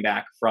Kupp coming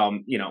back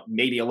from,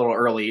 maybe a little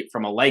early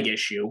from a leg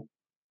issue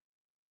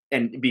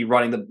and be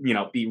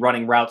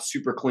running routes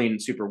super clean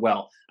and super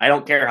well. I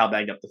don't care how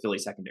banged up the Philly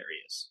secondary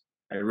is.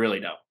 I really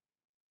don't.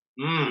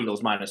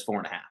 Eagles minus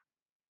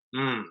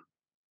 4.5.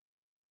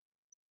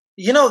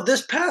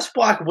 This pass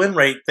block win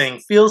rate thing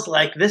feels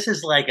like this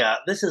is like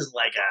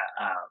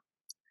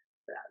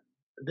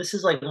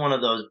one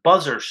of those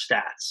buzzer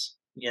stats.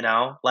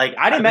 Like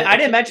I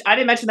didn't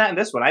mention that in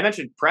this one. I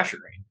mentioned pressure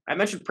rate. I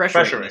mentioned pressure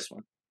rate in this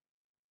one.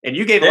 And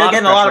you gave a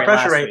lot of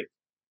pressure rate.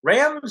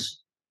 Rams.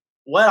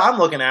 What I'm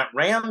looking at,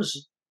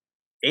 Rams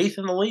 8th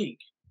in the league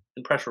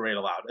in pressure rate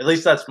allowed. At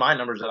least that's my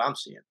numbers that I'm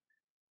seeing.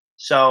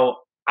 So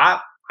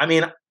I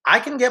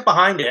can get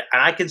behind it,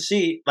 and I can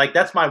see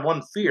that's my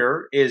one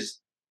fear is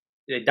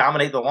they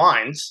dominate the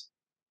lines,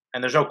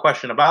 and there's no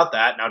question about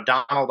that. Now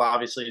Donald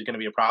obviously is going to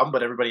be a problem,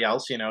 but everybody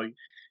else,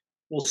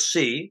 we'll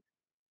see.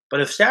 But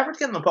if Stafford's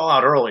getting the ball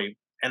out early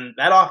and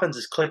that offense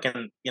is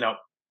clicking,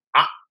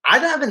 I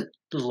haven't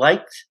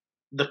liked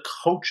the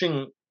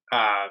coaching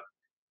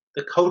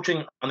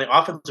on the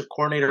offensive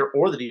coordinator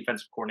or the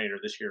defensive coordinator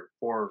this year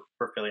for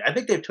Philly. I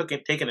think they've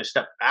taken a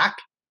step back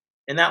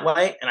in that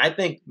way, and I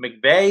think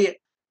McVay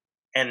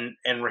and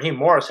Raheem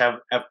Morris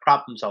have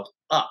propped themselves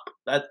up.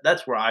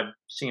 That's where I've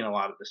seen a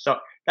lot of this. So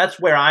that's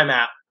where I'm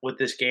at with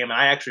this game, and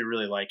I actually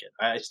really like it.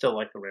 I still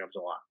like the Rams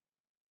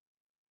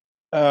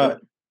a lot.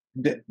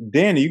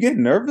 Dan, are you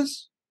getting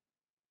nervous?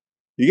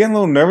 You getting a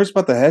little nervous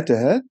about the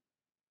head-to-head?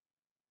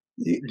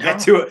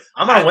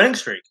 I'm on a winning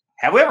streak.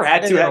 Have we ever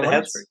had two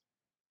head-to-heads?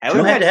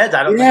 Two head-to-heads,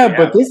 I don't think Yeah,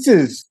 but this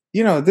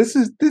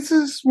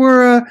is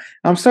where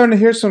I'm starting to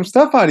hear some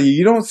stuff out of you.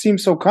 You don't seem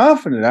so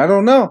confident. I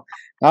don't know.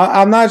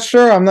 I'm not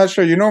sure.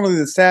 You're normally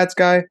the stats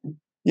guy.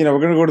 We're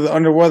going to go to the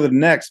underweather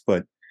next,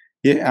 but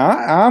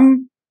yeah,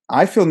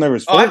 I feel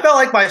nervous. I felt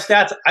like my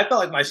stats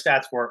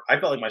were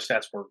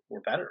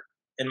better,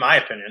 in my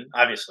opinion.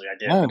 Obviously, I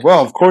did. Oh,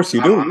 well, of course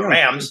you do. On the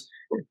Rams,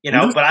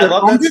 but I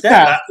love that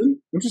stat.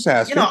 I'm just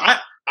asking.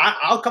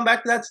 I'll come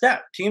back to that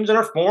stat. Teams that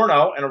are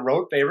 4-0 and a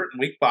road favorite in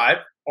Week 5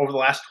 over the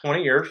last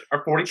 20 years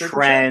are 43%.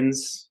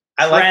 Trends.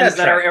 I like trends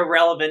that are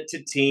irrelevant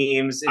to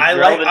teams.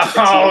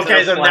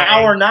 Okay, so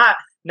now we're not.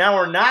 Now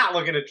we're not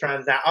looking at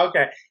trends. Now,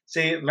 okay.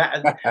 See,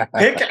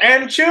 pick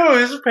and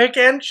choose. Pick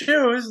and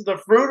choose the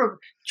fruit of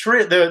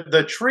tree,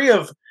 the tree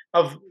of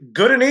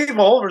good and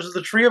evil versus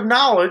the tree of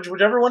knowledge,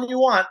 whichever one you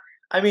want.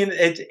 I mean,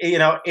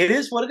 it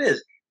is what it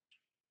is.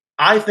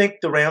 I think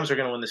the Rams are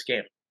going to win this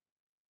game.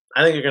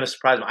 I think you're going to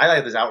surprise me. I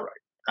like this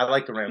outright. I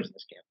like the Rams in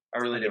this game. I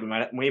really do.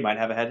 We might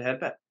have a head-to-head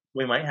bet.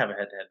 We might have a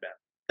head-to-head bet.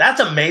 That's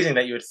amazing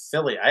that you had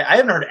Philly. I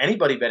haven't heard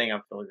anybody betting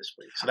on Philly this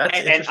week. So that's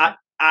interesting. And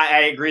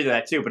I agree to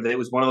that too, but it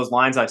was one of those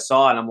lines I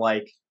saw, and I'm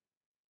like,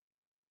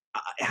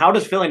 how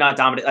does Philly not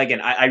dominate?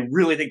 Again, I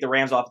really think the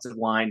Rams' offensive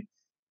line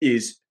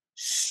is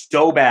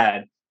so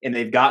bad, and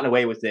they've gotten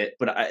away with it.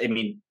 But I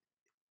mean,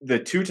 the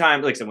two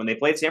times, like I said, when they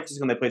played San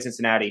Francisco and they played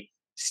Cincinnati,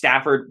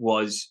 Stafford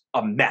was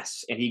a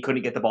mess, and he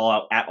couldn't get the ball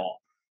out at all.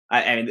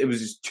 And it was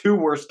just two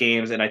worst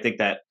games, and I think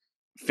that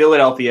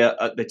Philadelphia,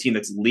 the team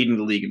that's leading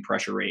the league in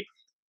pressure rate,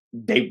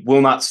 they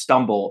will not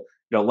stumble.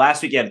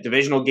 Last week you had a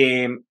divisional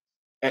game.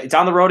 It's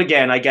on the road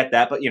again. I get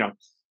that, but you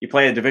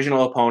play a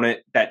divisional opponent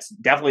that's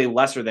definitely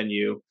lesser than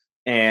you,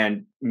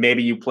 and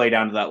maybe you play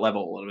down to that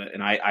level a little bit.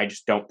 And I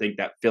just don't think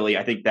that Philly.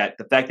 I think that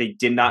the fact they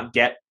did not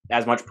get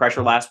as much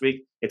pressure last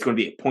week, it's going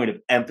to be a point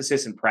of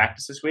emphasis in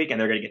practice this week, and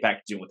they're going to get back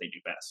to doing what they do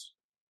best.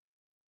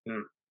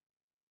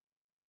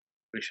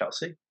 We shall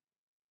see.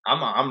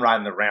 I'm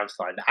riding the Rams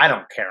line. I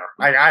don't care.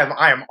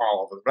 I am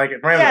all over it.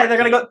 Yeah, they're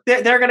gonna go.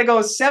 They're gonna go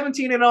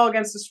 17-0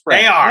 against the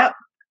spread. They are.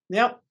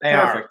 Yep. They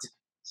Perfect.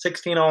 are.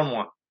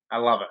 16-0-1. I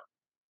love it.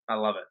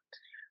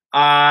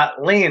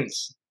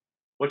 Leans,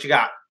 what you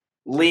got?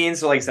 Lean.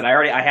 So, like I said,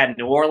 I had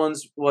New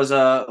Orleans was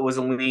a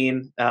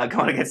lean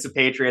going against the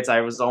Patriots.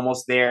 I was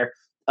almost there.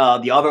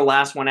 The other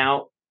last one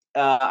out.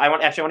 I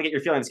want to get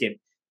your feeling on this game.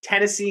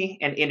 Tennessee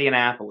and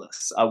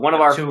Indianapolis, one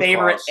of our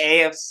favorite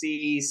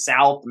AFC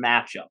South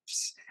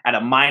matchups at a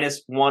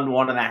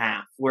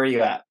 -1.5. Where are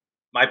you at?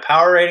 My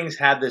power ratings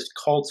had this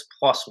Colts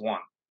 +1,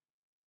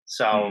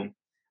 so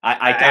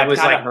I was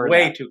like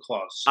way that. too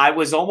close. I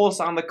was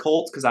almost on the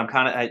Colts because I'm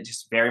kind of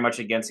just very much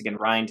against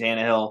Ryan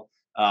Tannehill.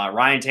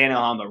 Ryan Tannehill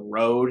on the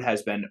road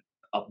has been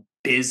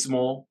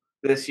abysmal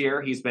this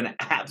year. He's been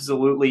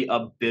absolutely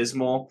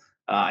abysmal.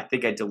 I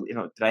think did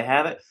I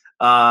have it?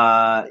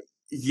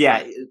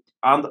 Yeah,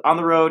 on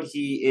the road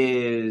he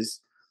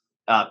is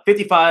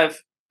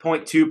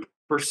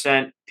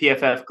 55.2%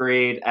 PFF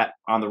grade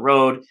on the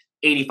road,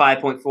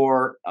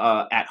 85.4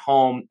 at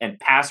home, and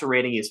passer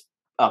rating is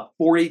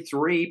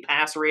 43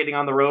 passer rating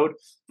on the road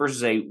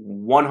versus a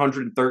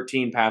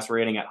 113 passer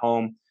rating at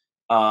home.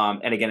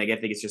 And again, I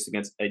think it's just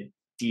against a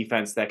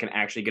defense that can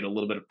actually get a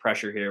little bit of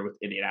pressure here with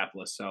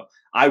Indianapolis. So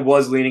I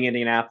was leaning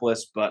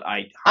Indianapolis, but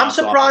I'm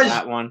surprised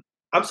that one.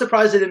 I'm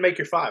surprised they didn't make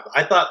your 5.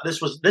 I thought this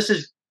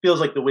feels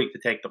like the week to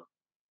take them.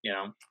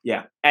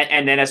 Yeah,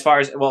 and then as far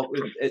as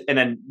and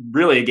then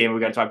really a game we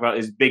got to talk about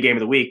is big game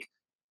of the week,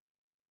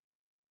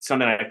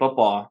 Sunday Night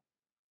Football.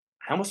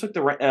 I almost took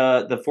the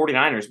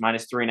 49ers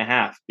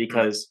 -3.5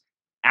 because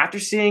after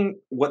seeing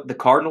what the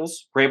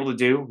Cardinals were able to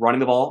do running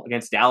the ball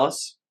against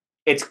Dallas,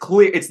 it's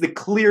the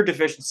clear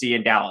deficiency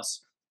in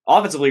Dallas,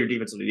 offensively or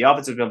defensively. The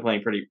offense has been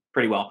playing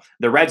pretty well.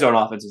 The red zone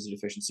offense is a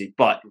deficiency,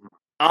 but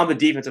on the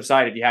defensive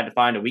side, if you had to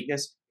find a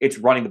weakness, it's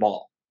running the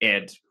ball.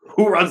 And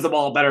who runs the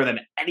ball better than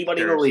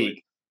anybody in the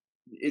league?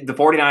 The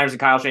 49ers and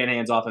Kyle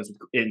Shanahan's offense,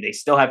 and they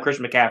still have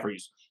Christian McCaffrey,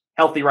 who's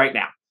healthy right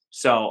now.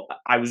 So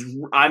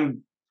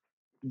I'm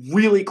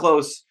really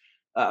close.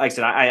 Like I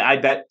said, I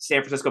bet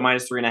San Francisco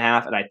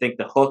 -3.5, and I think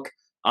the hook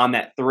on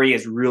that 3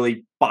 is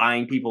really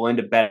buying people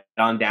into bet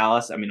on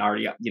Dallas. I mean,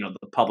 already the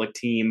public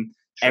team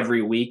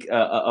every week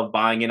of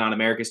buying in on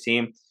America's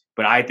team,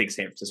 but I think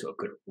San Francisco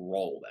could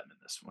roll them in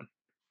this one.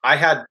 I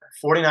had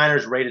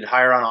 49ers rated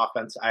higher on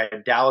offense. I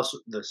had Dallas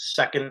the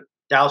second.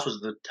 Dallas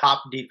was the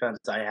top defense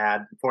I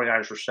had.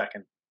 49ers were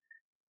second.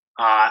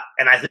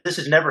 And this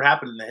has never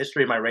happened in the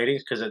history of my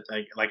ratings because it's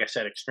like I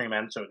said, extreme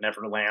end, so it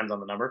never lands on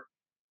the number.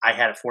 I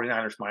had it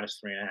 49ers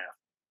 -3.5.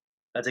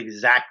 That's the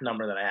exact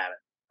number that I had it.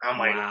 I'm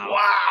like,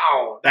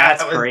 wow,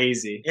 that's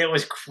crazy. It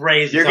was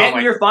crazy.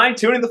 You're fine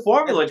tuning the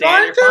formula,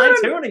 Dan. You're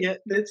fine tuning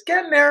it. It's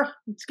getting there.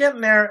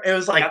 It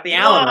was like got the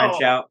Allen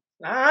wrench out.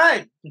 All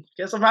right,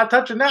 guess I'm not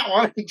touching that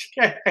one.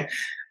 Yeah,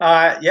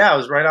 it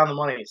was right on the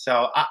money.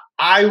 So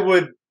I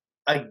would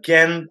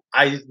again.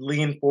 I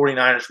lean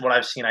 49ers from what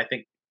I've seen. I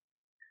think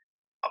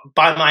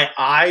by my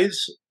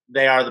eyes,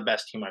 they are the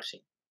best team I've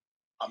seen.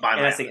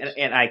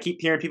 And I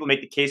keep hearing people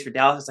make the case for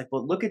Dallas. It's like,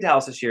 well, look at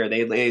Dallas this year.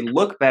 They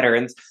look better,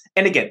 and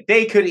again,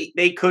 they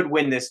could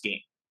win this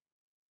game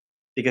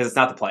because it's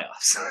not the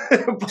playoffs.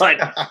 But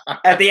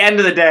at the end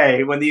of the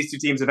day, when these two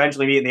teams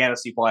eventually meet in the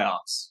NFC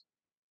playoffs,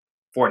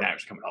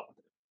 49ers coming up with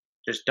it.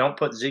 Just don't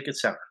put Zeke at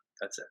center.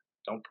 That's it.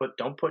 Don't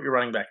put your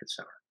running back at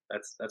center.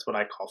 That's what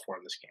I call for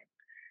in this game.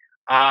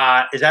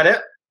 Is that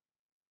it?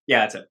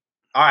 Yeah, that's it.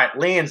 All right,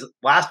 Leans,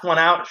 last one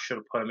out. Should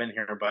have put him in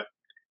here, but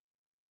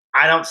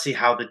I don't see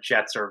how the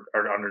Jets are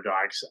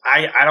underdogs.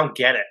 I don't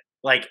get it.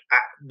 Like,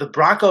 the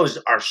Broncos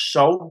are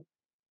so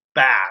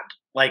bad.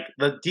 Like,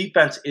 the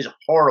defense is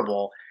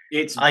horrible.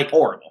 It's like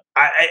horrible.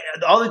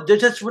 The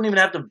Jets wouldn't even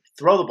have to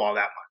throw the ball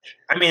that much.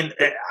 I mean,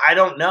 I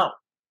don't know.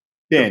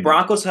 The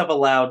Broncos have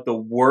allowed the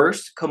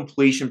worst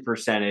completion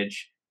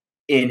percentage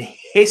in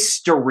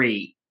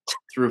history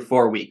through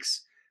 4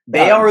 weeks.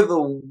 They are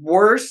the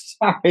worst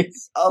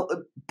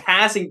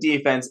passing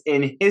defense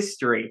in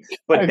history.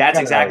 But that's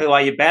exactly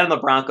why you bet on the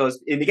Broncos.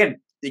 And again,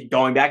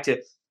 going back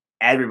to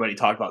everybody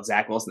talked about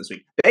Zach Wilson this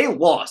week. They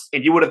lost,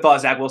 and you would have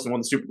thought Zach Wilson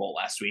won the Super Bowl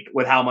last week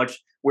with how much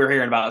we're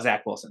hearing about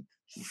Zach Wilson.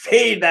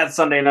 Fade that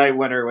Sunday night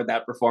winner with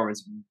that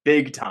performance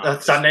big time. The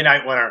Sunday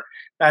night winner.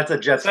 That's a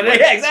Jets winner.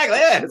 Yeah, exactly.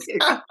 Yeah.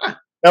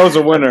 That was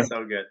a winner. That's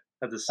so good.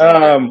 That's a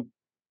so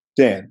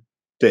good.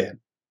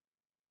 Dan.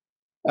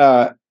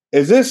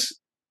 Is this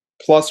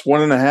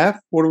 +1.5?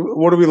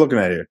 What are we looking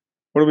at here?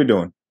 What are we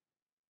doing?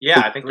 Yeah,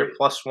 I think they're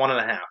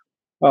 +1.5.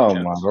 Oh,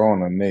 my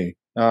God, on me.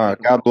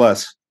 God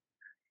bless.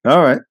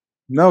 All right.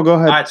 No, go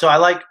ahead. All right, so I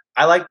like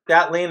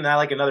that lean, and I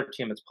like another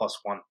team that's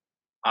 +1.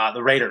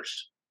 The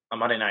Raiders on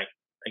Monday night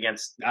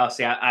against. Oh,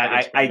 see,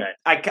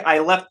 I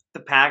left the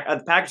pack.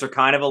 The Packers are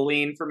kind of a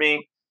lean for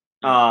me.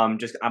 I'm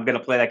gonna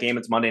play that game.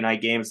 It's Monday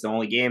night game. It's the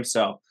only game.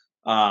 So,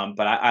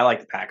 but I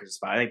like the Packers.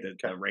 I think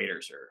the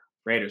Raiders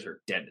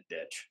are dead to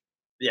ditch.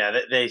 Yeah,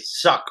 they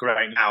suck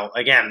right now.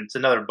 Again, it's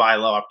another buy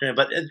low opportunity,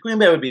 but Green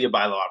Bay would be a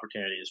buy low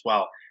opportunity as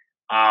well.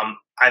 I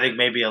think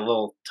maybe a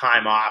little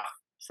time off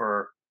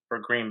for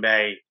Green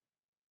Bay.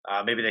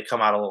 Maybe they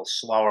come out a little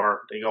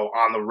slower. They go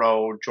on the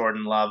road.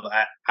 Jordan Love.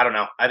 I don't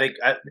know. I think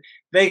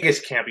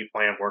Vegas can't be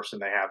playing worse than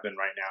they have been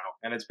right now.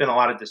 And it's been a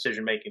lot of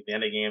decision making at the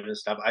end of games and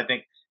stuff. I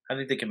think I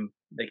think they can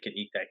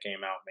eke that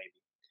game out maybe.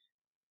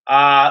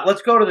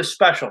 Let's go to the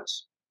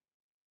specials.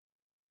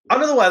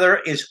 Under the Weather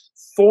is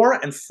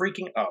 4-0,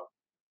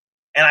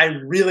 and I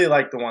really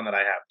like the one that I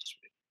have this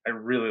week. I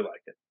really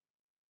like it.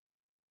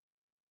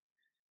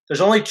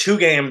 There's only 2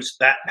 games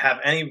that have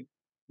any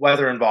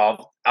weather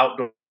involved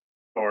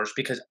outdoors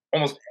because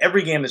almost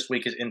every game this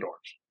week is indoors.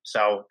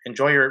 So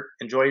enjoy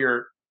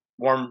your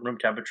warm room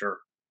temperature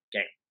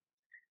game.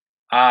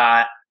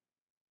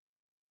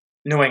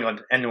 New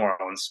England and New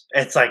Orleans.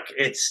 It's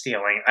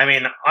stealing. I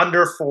mean,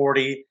 under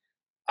 40,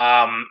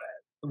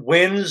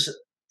 winds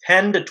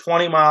 10 to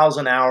 20 miles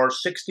an hour,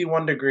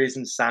 61 degrees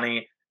and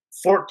sunny,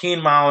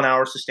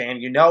 14-mile-an-hour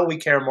sustained. You know we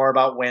care more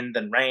about wind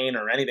than rain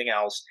or anything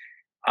else.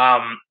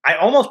 I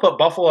almost put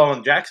Buffalo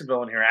and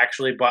Jacksonville in here,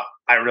 actually, but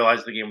I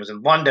realized the game was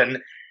in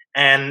London,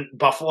 and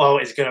Buffalo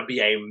is going to be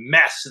a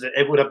mess.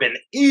 It would have been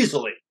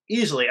easily.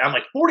 I'm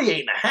like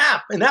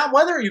 48.5 in that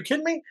weather. Are you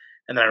kidding me?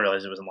 And then I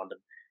realized it was in London.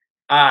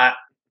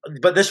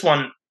 But this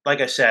one,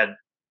 like I said,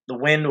 the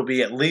wind will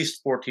be at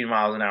least 14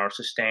 miles an hour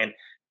sustained.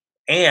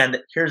 And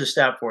here's a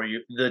stat for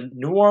you. The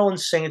New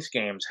Orleans Saints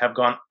games have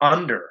gone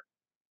under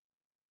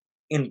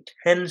in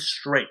 10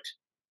 straight,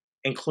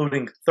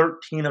 including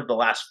 13 of the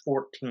last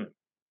 14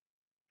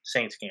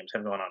 Saints games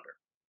have gone under.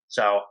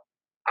 So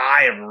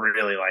I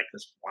really like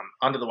this one.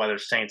 Under the Weather,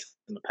 Saints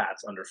and the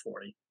Pats under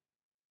 40.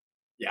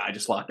 Yeah, I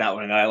just locked that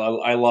one, and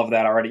I love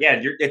that already. Yeah, I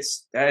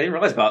didn't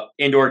realize about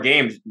indoor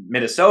games.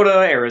 Minnesota,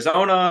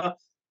 Arizona,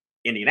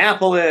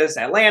 Indianapolis,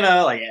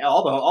 Atlanta, like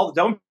all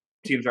the dome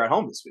teams are at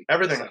home this week.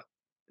 Everything.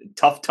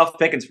 So, tough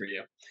pickings for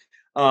you.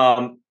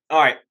 All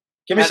right,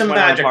 give me some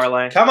Magic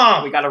parlay. Come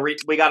on, we gotta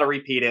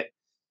repeat it.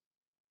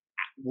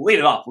 We'll lead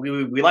it off.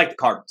 We like the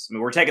Cardinals. I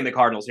mean, we're taking the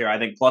Cardinals here. I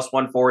think plus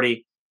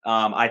 140.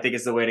 I think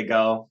it's the way to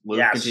go.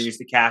 Luke continues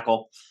to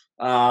cackle.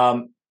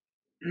 And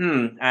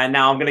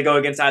now I'm going to go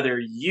against either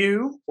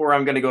you or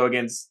I'm going to go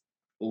against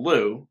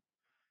Lou.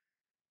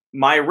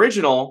 My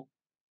original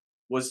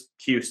was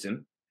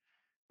Houston,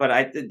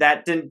 but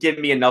that didn't give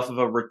me enough of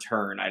a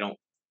return. I don't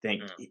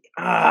think.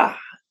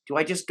 Do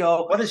I just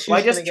go? What is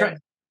Houston again?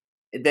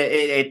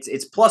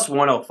 It's plus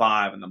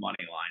 105 in the money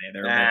line.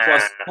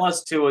 They're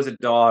plus 2 as a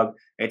dog.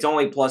 It's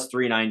only plus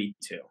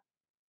 392.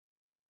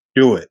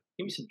 Do it.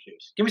 Give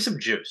me some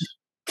juice.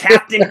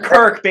 Captain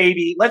Kirk,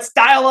 baby. Let's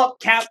dial up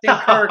Captain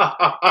Kirk.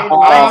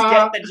 Let's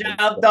get the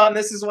job done.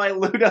 This is why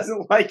Lou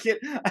doesn't like it.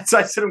 So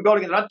I said I'm going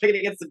against. I'm not picking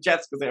against the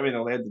Jets because they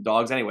had the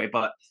dogs anyway.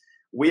 But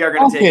we are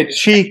going to take. Get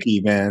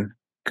cheeky, man.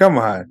 Come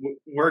on.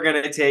 We're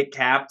going to take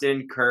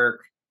Captain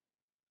Kirk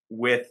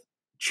with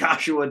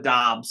Joshua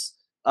Dobbs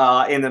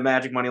in the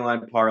Magic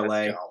Moneyline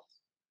Parlay,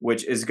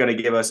 which is going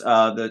to give us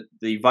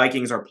the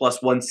Vikings are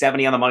plus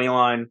 170 on the money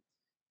line.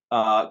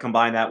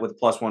 Combine that with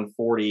plus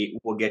 140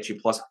 will get you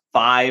plus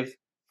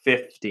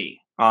 550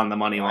 on the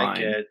money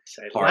line.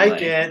 I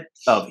like it.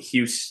 Of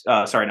Houston,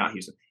 not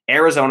Houston,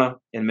 Arizona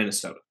and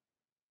Minnesota.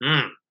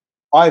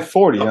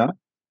 540, huh?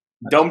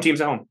 Dome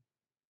teams at home.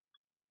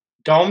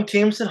 Dome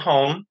teams at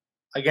home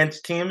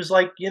against teams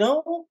like,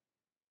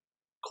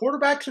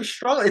 quarterbacks are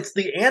struggling. It's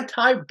the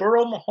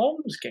anti-Burrow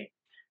Mahomes game.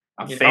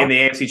 I'm fading the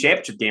AFC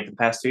Championship game for the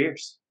past 2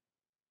 years.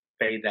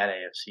 Fade that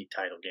AFC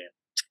title game.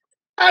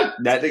 A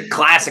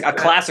classic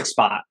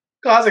spot.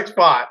 Classic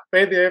spot.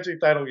 Fade the AFC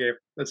title game.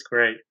 That's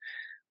great.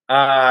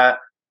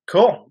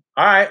 Cool.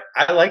 All right.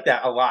 I like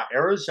that a lot.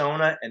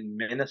 Arizona and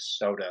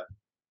Minnesota,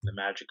 the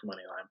Magic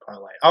Moneyline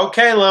Parlay.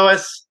 Okay,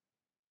 Lewis.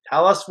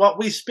 Tell us what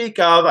we speak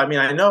of. I mean,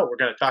 I know what we're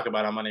going to talk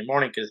about on Monday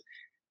morning because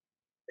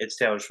it's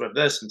Taylor Swift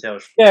this and Taylor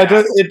Swift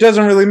that. It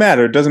doesn't really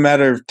matter. It doesn't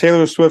matter if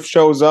Taylor Swift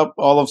shows up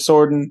all of a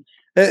sudden.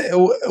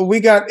 We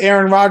got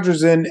Aaron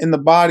Rodgers in the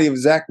body of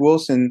Zach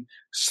Wilson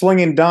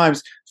slinging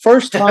dimes.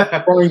 First time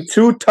throwing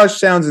 2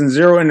 touchdowns and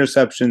 0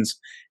 interceptions.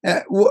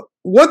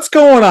 What's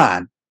going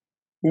on?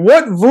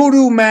 What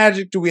voodoo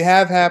magic do we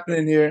have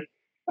happening here?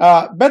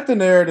 Bet the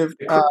narrative.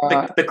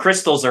 The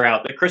crystals are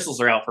out. The crystals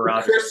are out for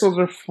Rodgers. The crystals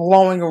are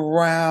flowing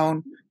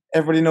around.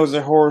 Everybody knows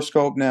their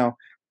horoscope now.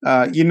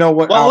 You know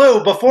what? Well,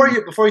 Lou, before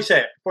you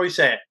say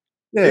it,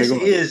 yeah,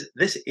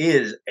 this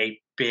is a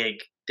big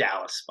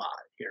Dallas spot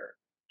here.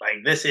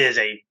 Like, this is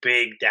a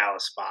big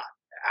Dallas spot.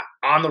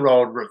 On the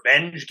road,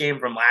 revenge game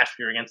from last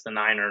year against the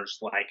Niners.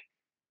 Like,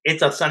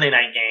 it's a Sunday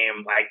night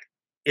game. Like,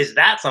 is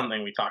that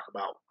something we talk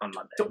about on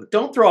Monday?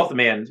 Don't throw off the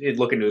man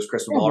looking into his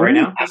crystal ball right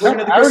now. I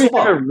already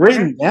have it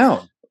written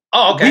down.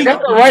 Oh, okay. You got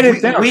to write it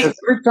down. Every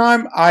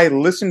time I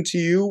listen to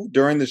you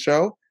during the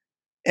show,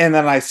 and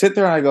then I sit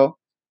there and I go,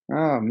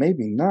 oh,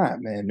 maybe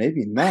not, man.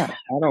 Maybe not.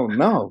 I don't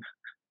know.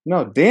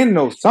 No, Dan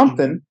knows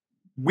something.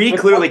 We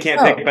clearly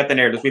can't pick Bet the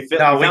Narrative. We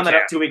found that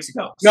out 2 weeks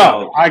ago.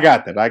 No, I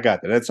got that.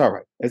 It's all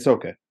right. It's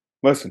okay.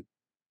 Listen,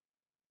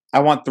 I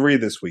want 3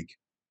 this week.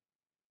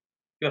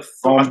 You have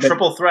a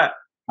triple threat.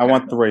 I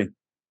want 3.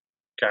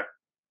 Okay.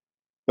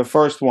 The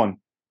first one.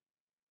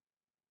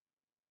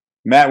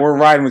 Matt, we're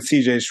riding with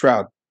CJ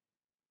Stroud.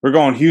 We're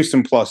going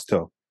Houston plus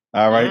 2.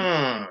 All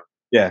right?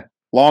 Yeah.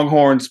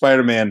 Longhorn,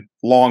 Spider-Man.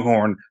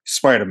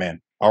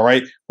 All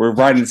right? We're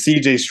riding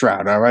CJ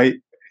Stroud. All right?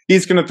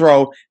 he's going to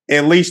throw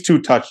at least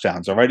 2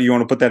 touchdowns. All right, you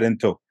want to put that in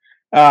too.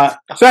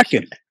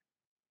 Second,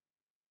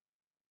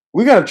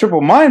 we got a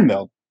triple mind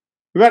meld.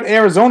 We got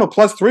Arizona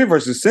 +3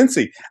 versus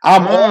Cincy.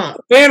 I'm on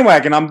the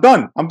bandwagon. I'm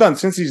done.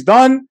 Cincy's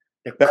done.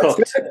 They're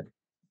cooked.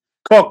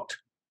 Cooked.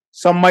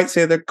 Some might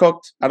say they're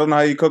cooked. I don't know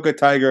how you cook a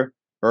tiger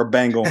or a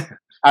Bengal.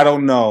 I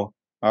don't know.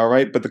 All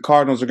right, but the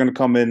Cardinals are going to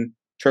come in,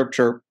 chirp,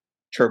 chirp,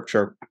 chirp,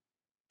 chirp,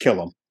 kill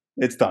them.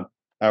 It's done.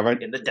 All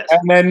right. In the desert.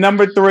 And then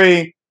number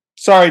 3,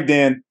 sorry,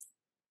 Dan,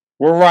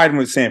 we're riding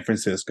with San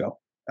Francisco.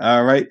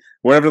 All right.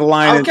 Whatever the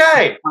line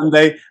is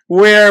Sunday,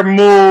 we're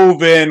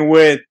moving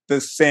with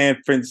the San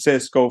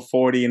Francisco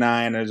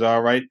 49ers.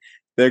 All right.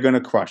 They're going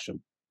to crush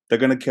them. They're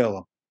going to kill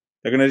them.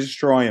 They're going to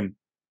destroy them.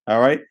 All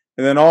right.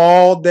 And then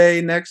all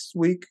day next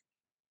week,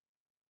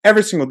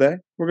 every single day,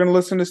 we're going to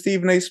listen to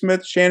Stephen A.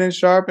 Smith, Shannon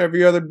Sharp,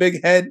 every other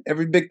big head,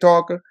 every big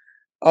talker.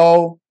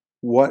 Oh,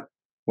 what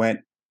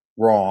went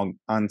wrong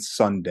on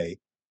Sunday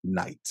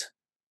night?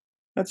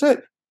 That's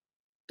it.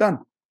 Done.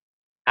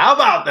 How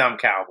about them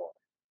Cowboys?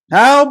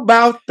 How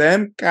about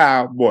them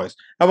Cowboys?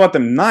 How about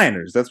them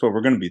Niners? That's what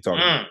we're going to be talking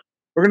about.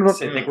 We're going to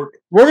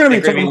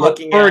be talking about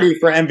Purdy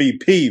for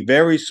MVP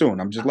very soon.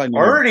 I'm just letting you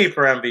know. Purdy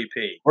for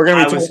MVP. We're going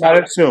to be talking about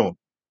it soon.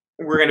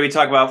 We're going to be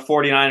talking about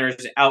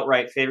 49ers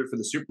outright favorite for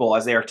the Super Bowl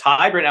as they are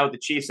tied right now with the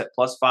Chiefs at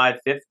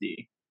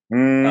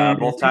 +550.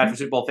 Both tied for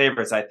Super Bowl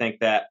favorites. I think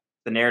that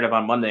the narrative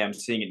on Monday, I'm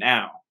seeing it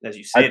now as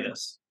you say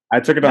this. I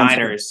took it on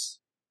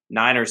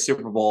Niners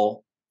Super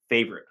Bowl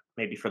favorite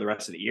maybe for the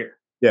rest of the year.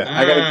 Yeah,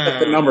 I got to get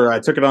the number. I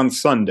took it on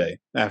Sunday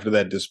after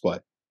that display.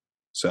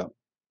 So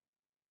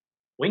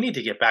we need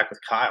to get back with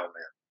Kyle, man.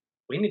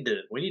 We need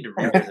to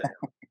revisit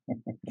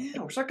him.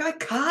 Yeah, where's our guy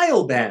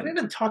Kyle been? We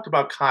haven't talked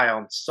about Kyle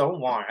in so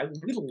long.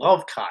 We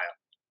love Kyle.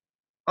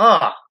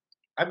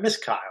 I miss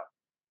Kyle.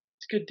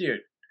 He's a good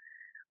dude.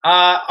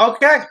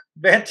 Okay,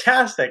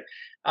 fantastic.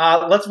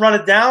 Let's run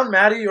it down.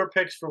 Maddie, your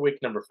picks for week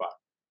number 5.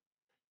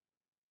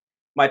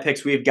 My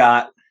picks, we've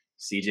got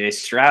CJ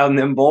Stroud and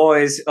them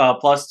boys,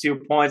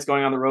 +2 points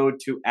going on the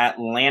road to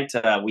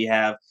Atlanta. We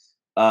have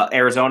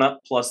Arizona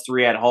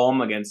 +3 at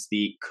home against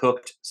the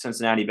cooked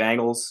Cincinnati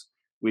Bengals.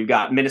 We've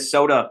got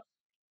Minnesota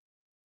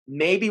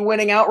maybe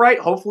winning outright,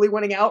 hopefully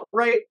winning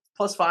outright,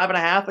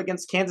 +5.5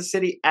 against Kansas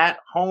City at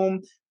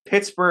home.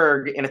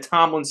 Pittsburgh in a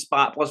Tomlin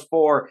spot,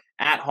 +4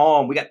 at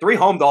home. We got 3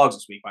 home dogs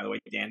this week, by the way,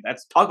 Dan.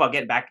 That's talk about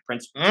getting back to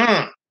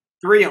principles.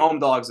 3 home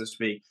dogs this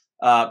week.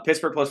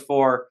 Pittsburgh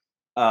 +4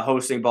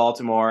 hosting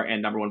Baltimore,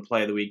 and number 1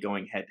 play of the week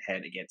going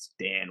head-to-head against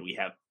Dan. We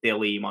have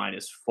Philly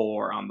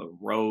 -4 on the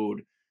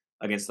road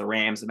against the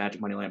Rams. The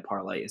Magic ML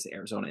Parlay is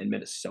Arizona and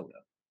Minnesota.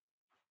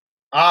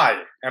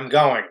 I am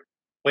going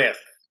with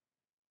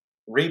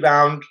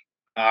rebound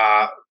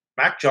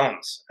Mac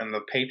Jones and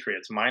the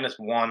Patriots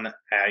 -1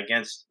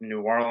 against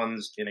New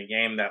Orleans in a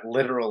game that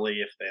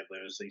literally, if they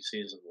lose, the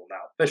season will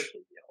now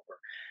officially be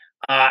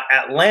over.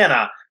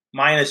 Atlanta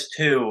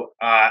 -2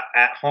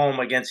 at home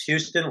against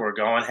Houston. We're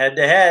going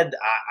head-to-head.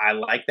 I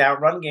like that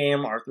run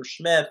game. Arthur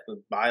Smith,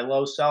 buy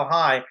low, sell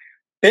high.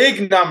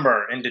 Big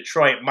number in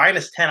Detroit,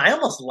 -10. I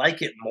almost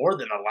like it more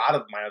than a lot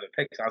of my other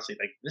picks, honestly.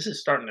 Like, this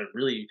is starting to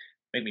really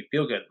make me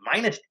feel good.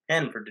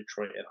 -10 for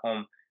Detroit at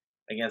home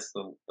against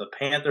the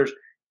Panthers.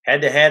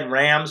 Head-to-head,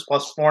 Rams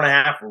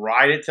 +4.5.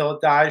 Ride it till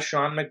it dies.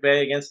 Sean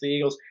McVay against the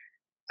Eagles.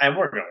 And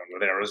we're going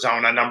with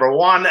Arizona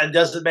 #1. It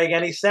doesn't make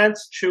any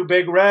sense. Chew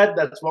Big Red.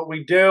 That's what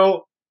we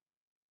do.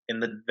 In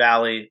the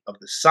Valley of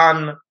the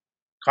Sun,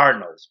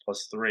 Cardinals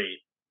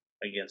 +3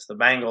 against the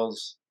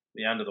Bengals.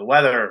 The end of the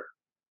weather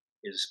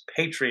is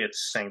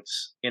Patriots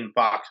Saints in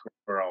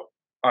Foxborough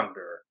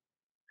under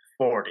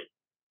 40.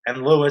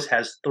 And Lewis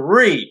has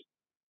 3,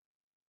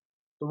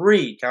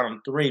 count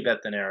them, 3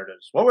 bet the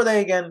narratives. What were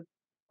they again?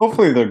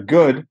 Hopefully they're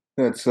good.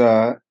 That's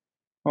hold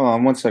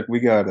on one sec. We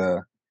got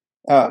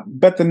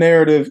bet the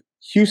narrative.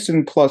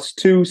 Houston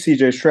 +2.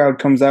 CJ Stroud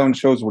comes out and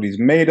shows what he's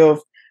made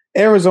of.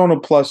 Arizona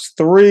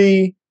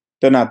 +3.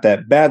 They're not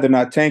that bad. They're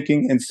not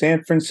tanking. And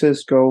San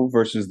Francisco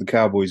versus the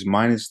Cowboys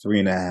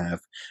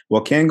 -3.5.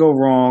 What can go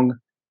wrong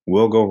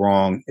will go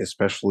wrong,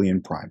 especially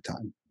in prime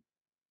time.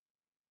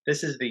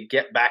 This is the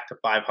get back to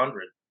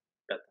 500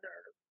 bet the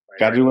narrative. Right?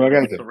 Gotta do what I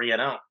gotta do.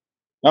 3-0.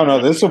 Oh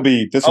no, this will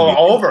be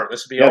over.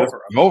 This will be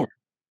over. Over.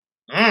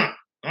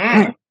 Time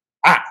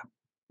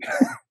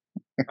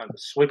to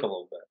sweep a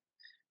little bit,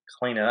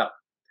 clean it up.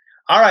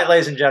 All right,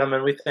 ladies and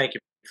gentlemen, we thank you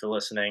for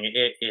listening.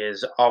 It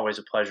is always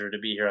a pleasure to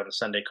be here on the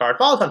Sunday Card.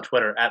 Follow us on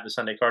Twitter at the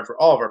Sunday Card for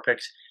all of our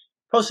picks,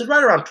 posted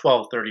right around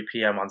 12:30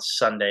 p.m. on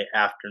Sunday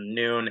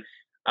afternoon.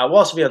 We'll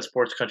also be on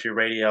Sports Country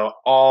Radio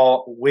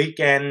all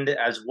weekend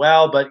as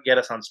well, but get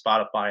us on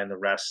Spotify and the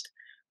rest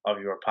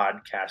of your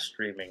podcast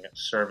streaming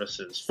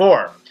services.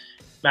 For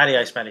Matty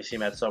Ice, Matty C,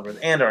 Matt Silver,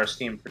 and our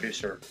esteemed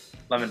producer,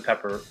 Lemon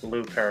Pepper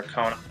Lou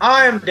Perricone,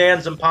 I'm Dan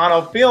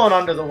Zampano, feeling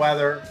under the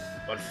weather,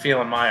 but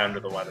feeling my under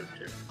the weather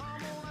too.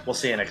 We'll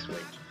see you next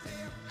week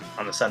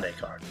on the Sunday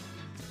Card.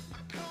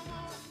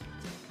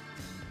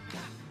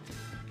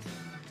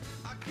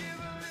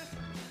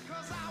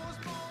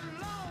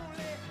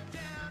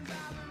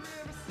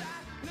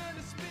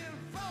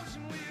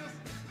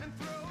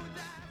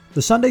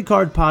 The Sunday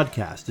Card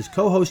Podcast is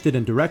co-hosted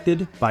and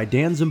directed by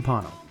Dan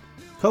Zampano,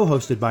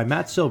 co-hosted by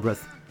Matt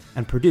Silbreth,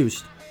 and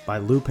produced by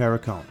Lou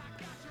Perricone.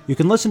 You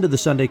can listen to The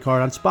Sunday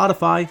Card on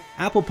Spotify,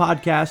 Apple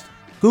Podcast,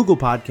 Google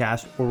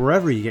Podcast, or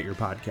wherever you get your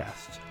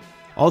podcasts.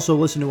 Also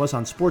listen to us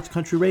on Sports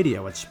Country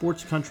Radio at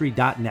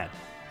sportscountry.net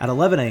at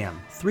 11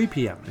 a.m., 3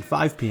 p.m., and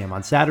 5 p.m.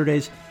 on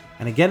Saturdays,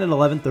 and again at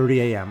 11:30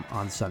 a.m.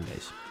 on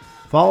Sundays.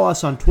 Follow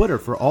us on Twitter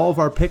for all of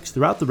our picks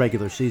throughout the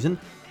regular season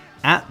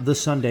at The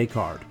Sunday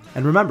Card.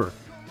 And remember,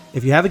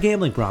 if you have a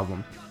gambling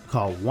problem,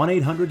 call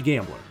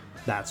 1-800-GAMBLER.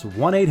 That's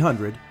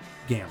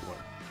 1-800-GAMBLER.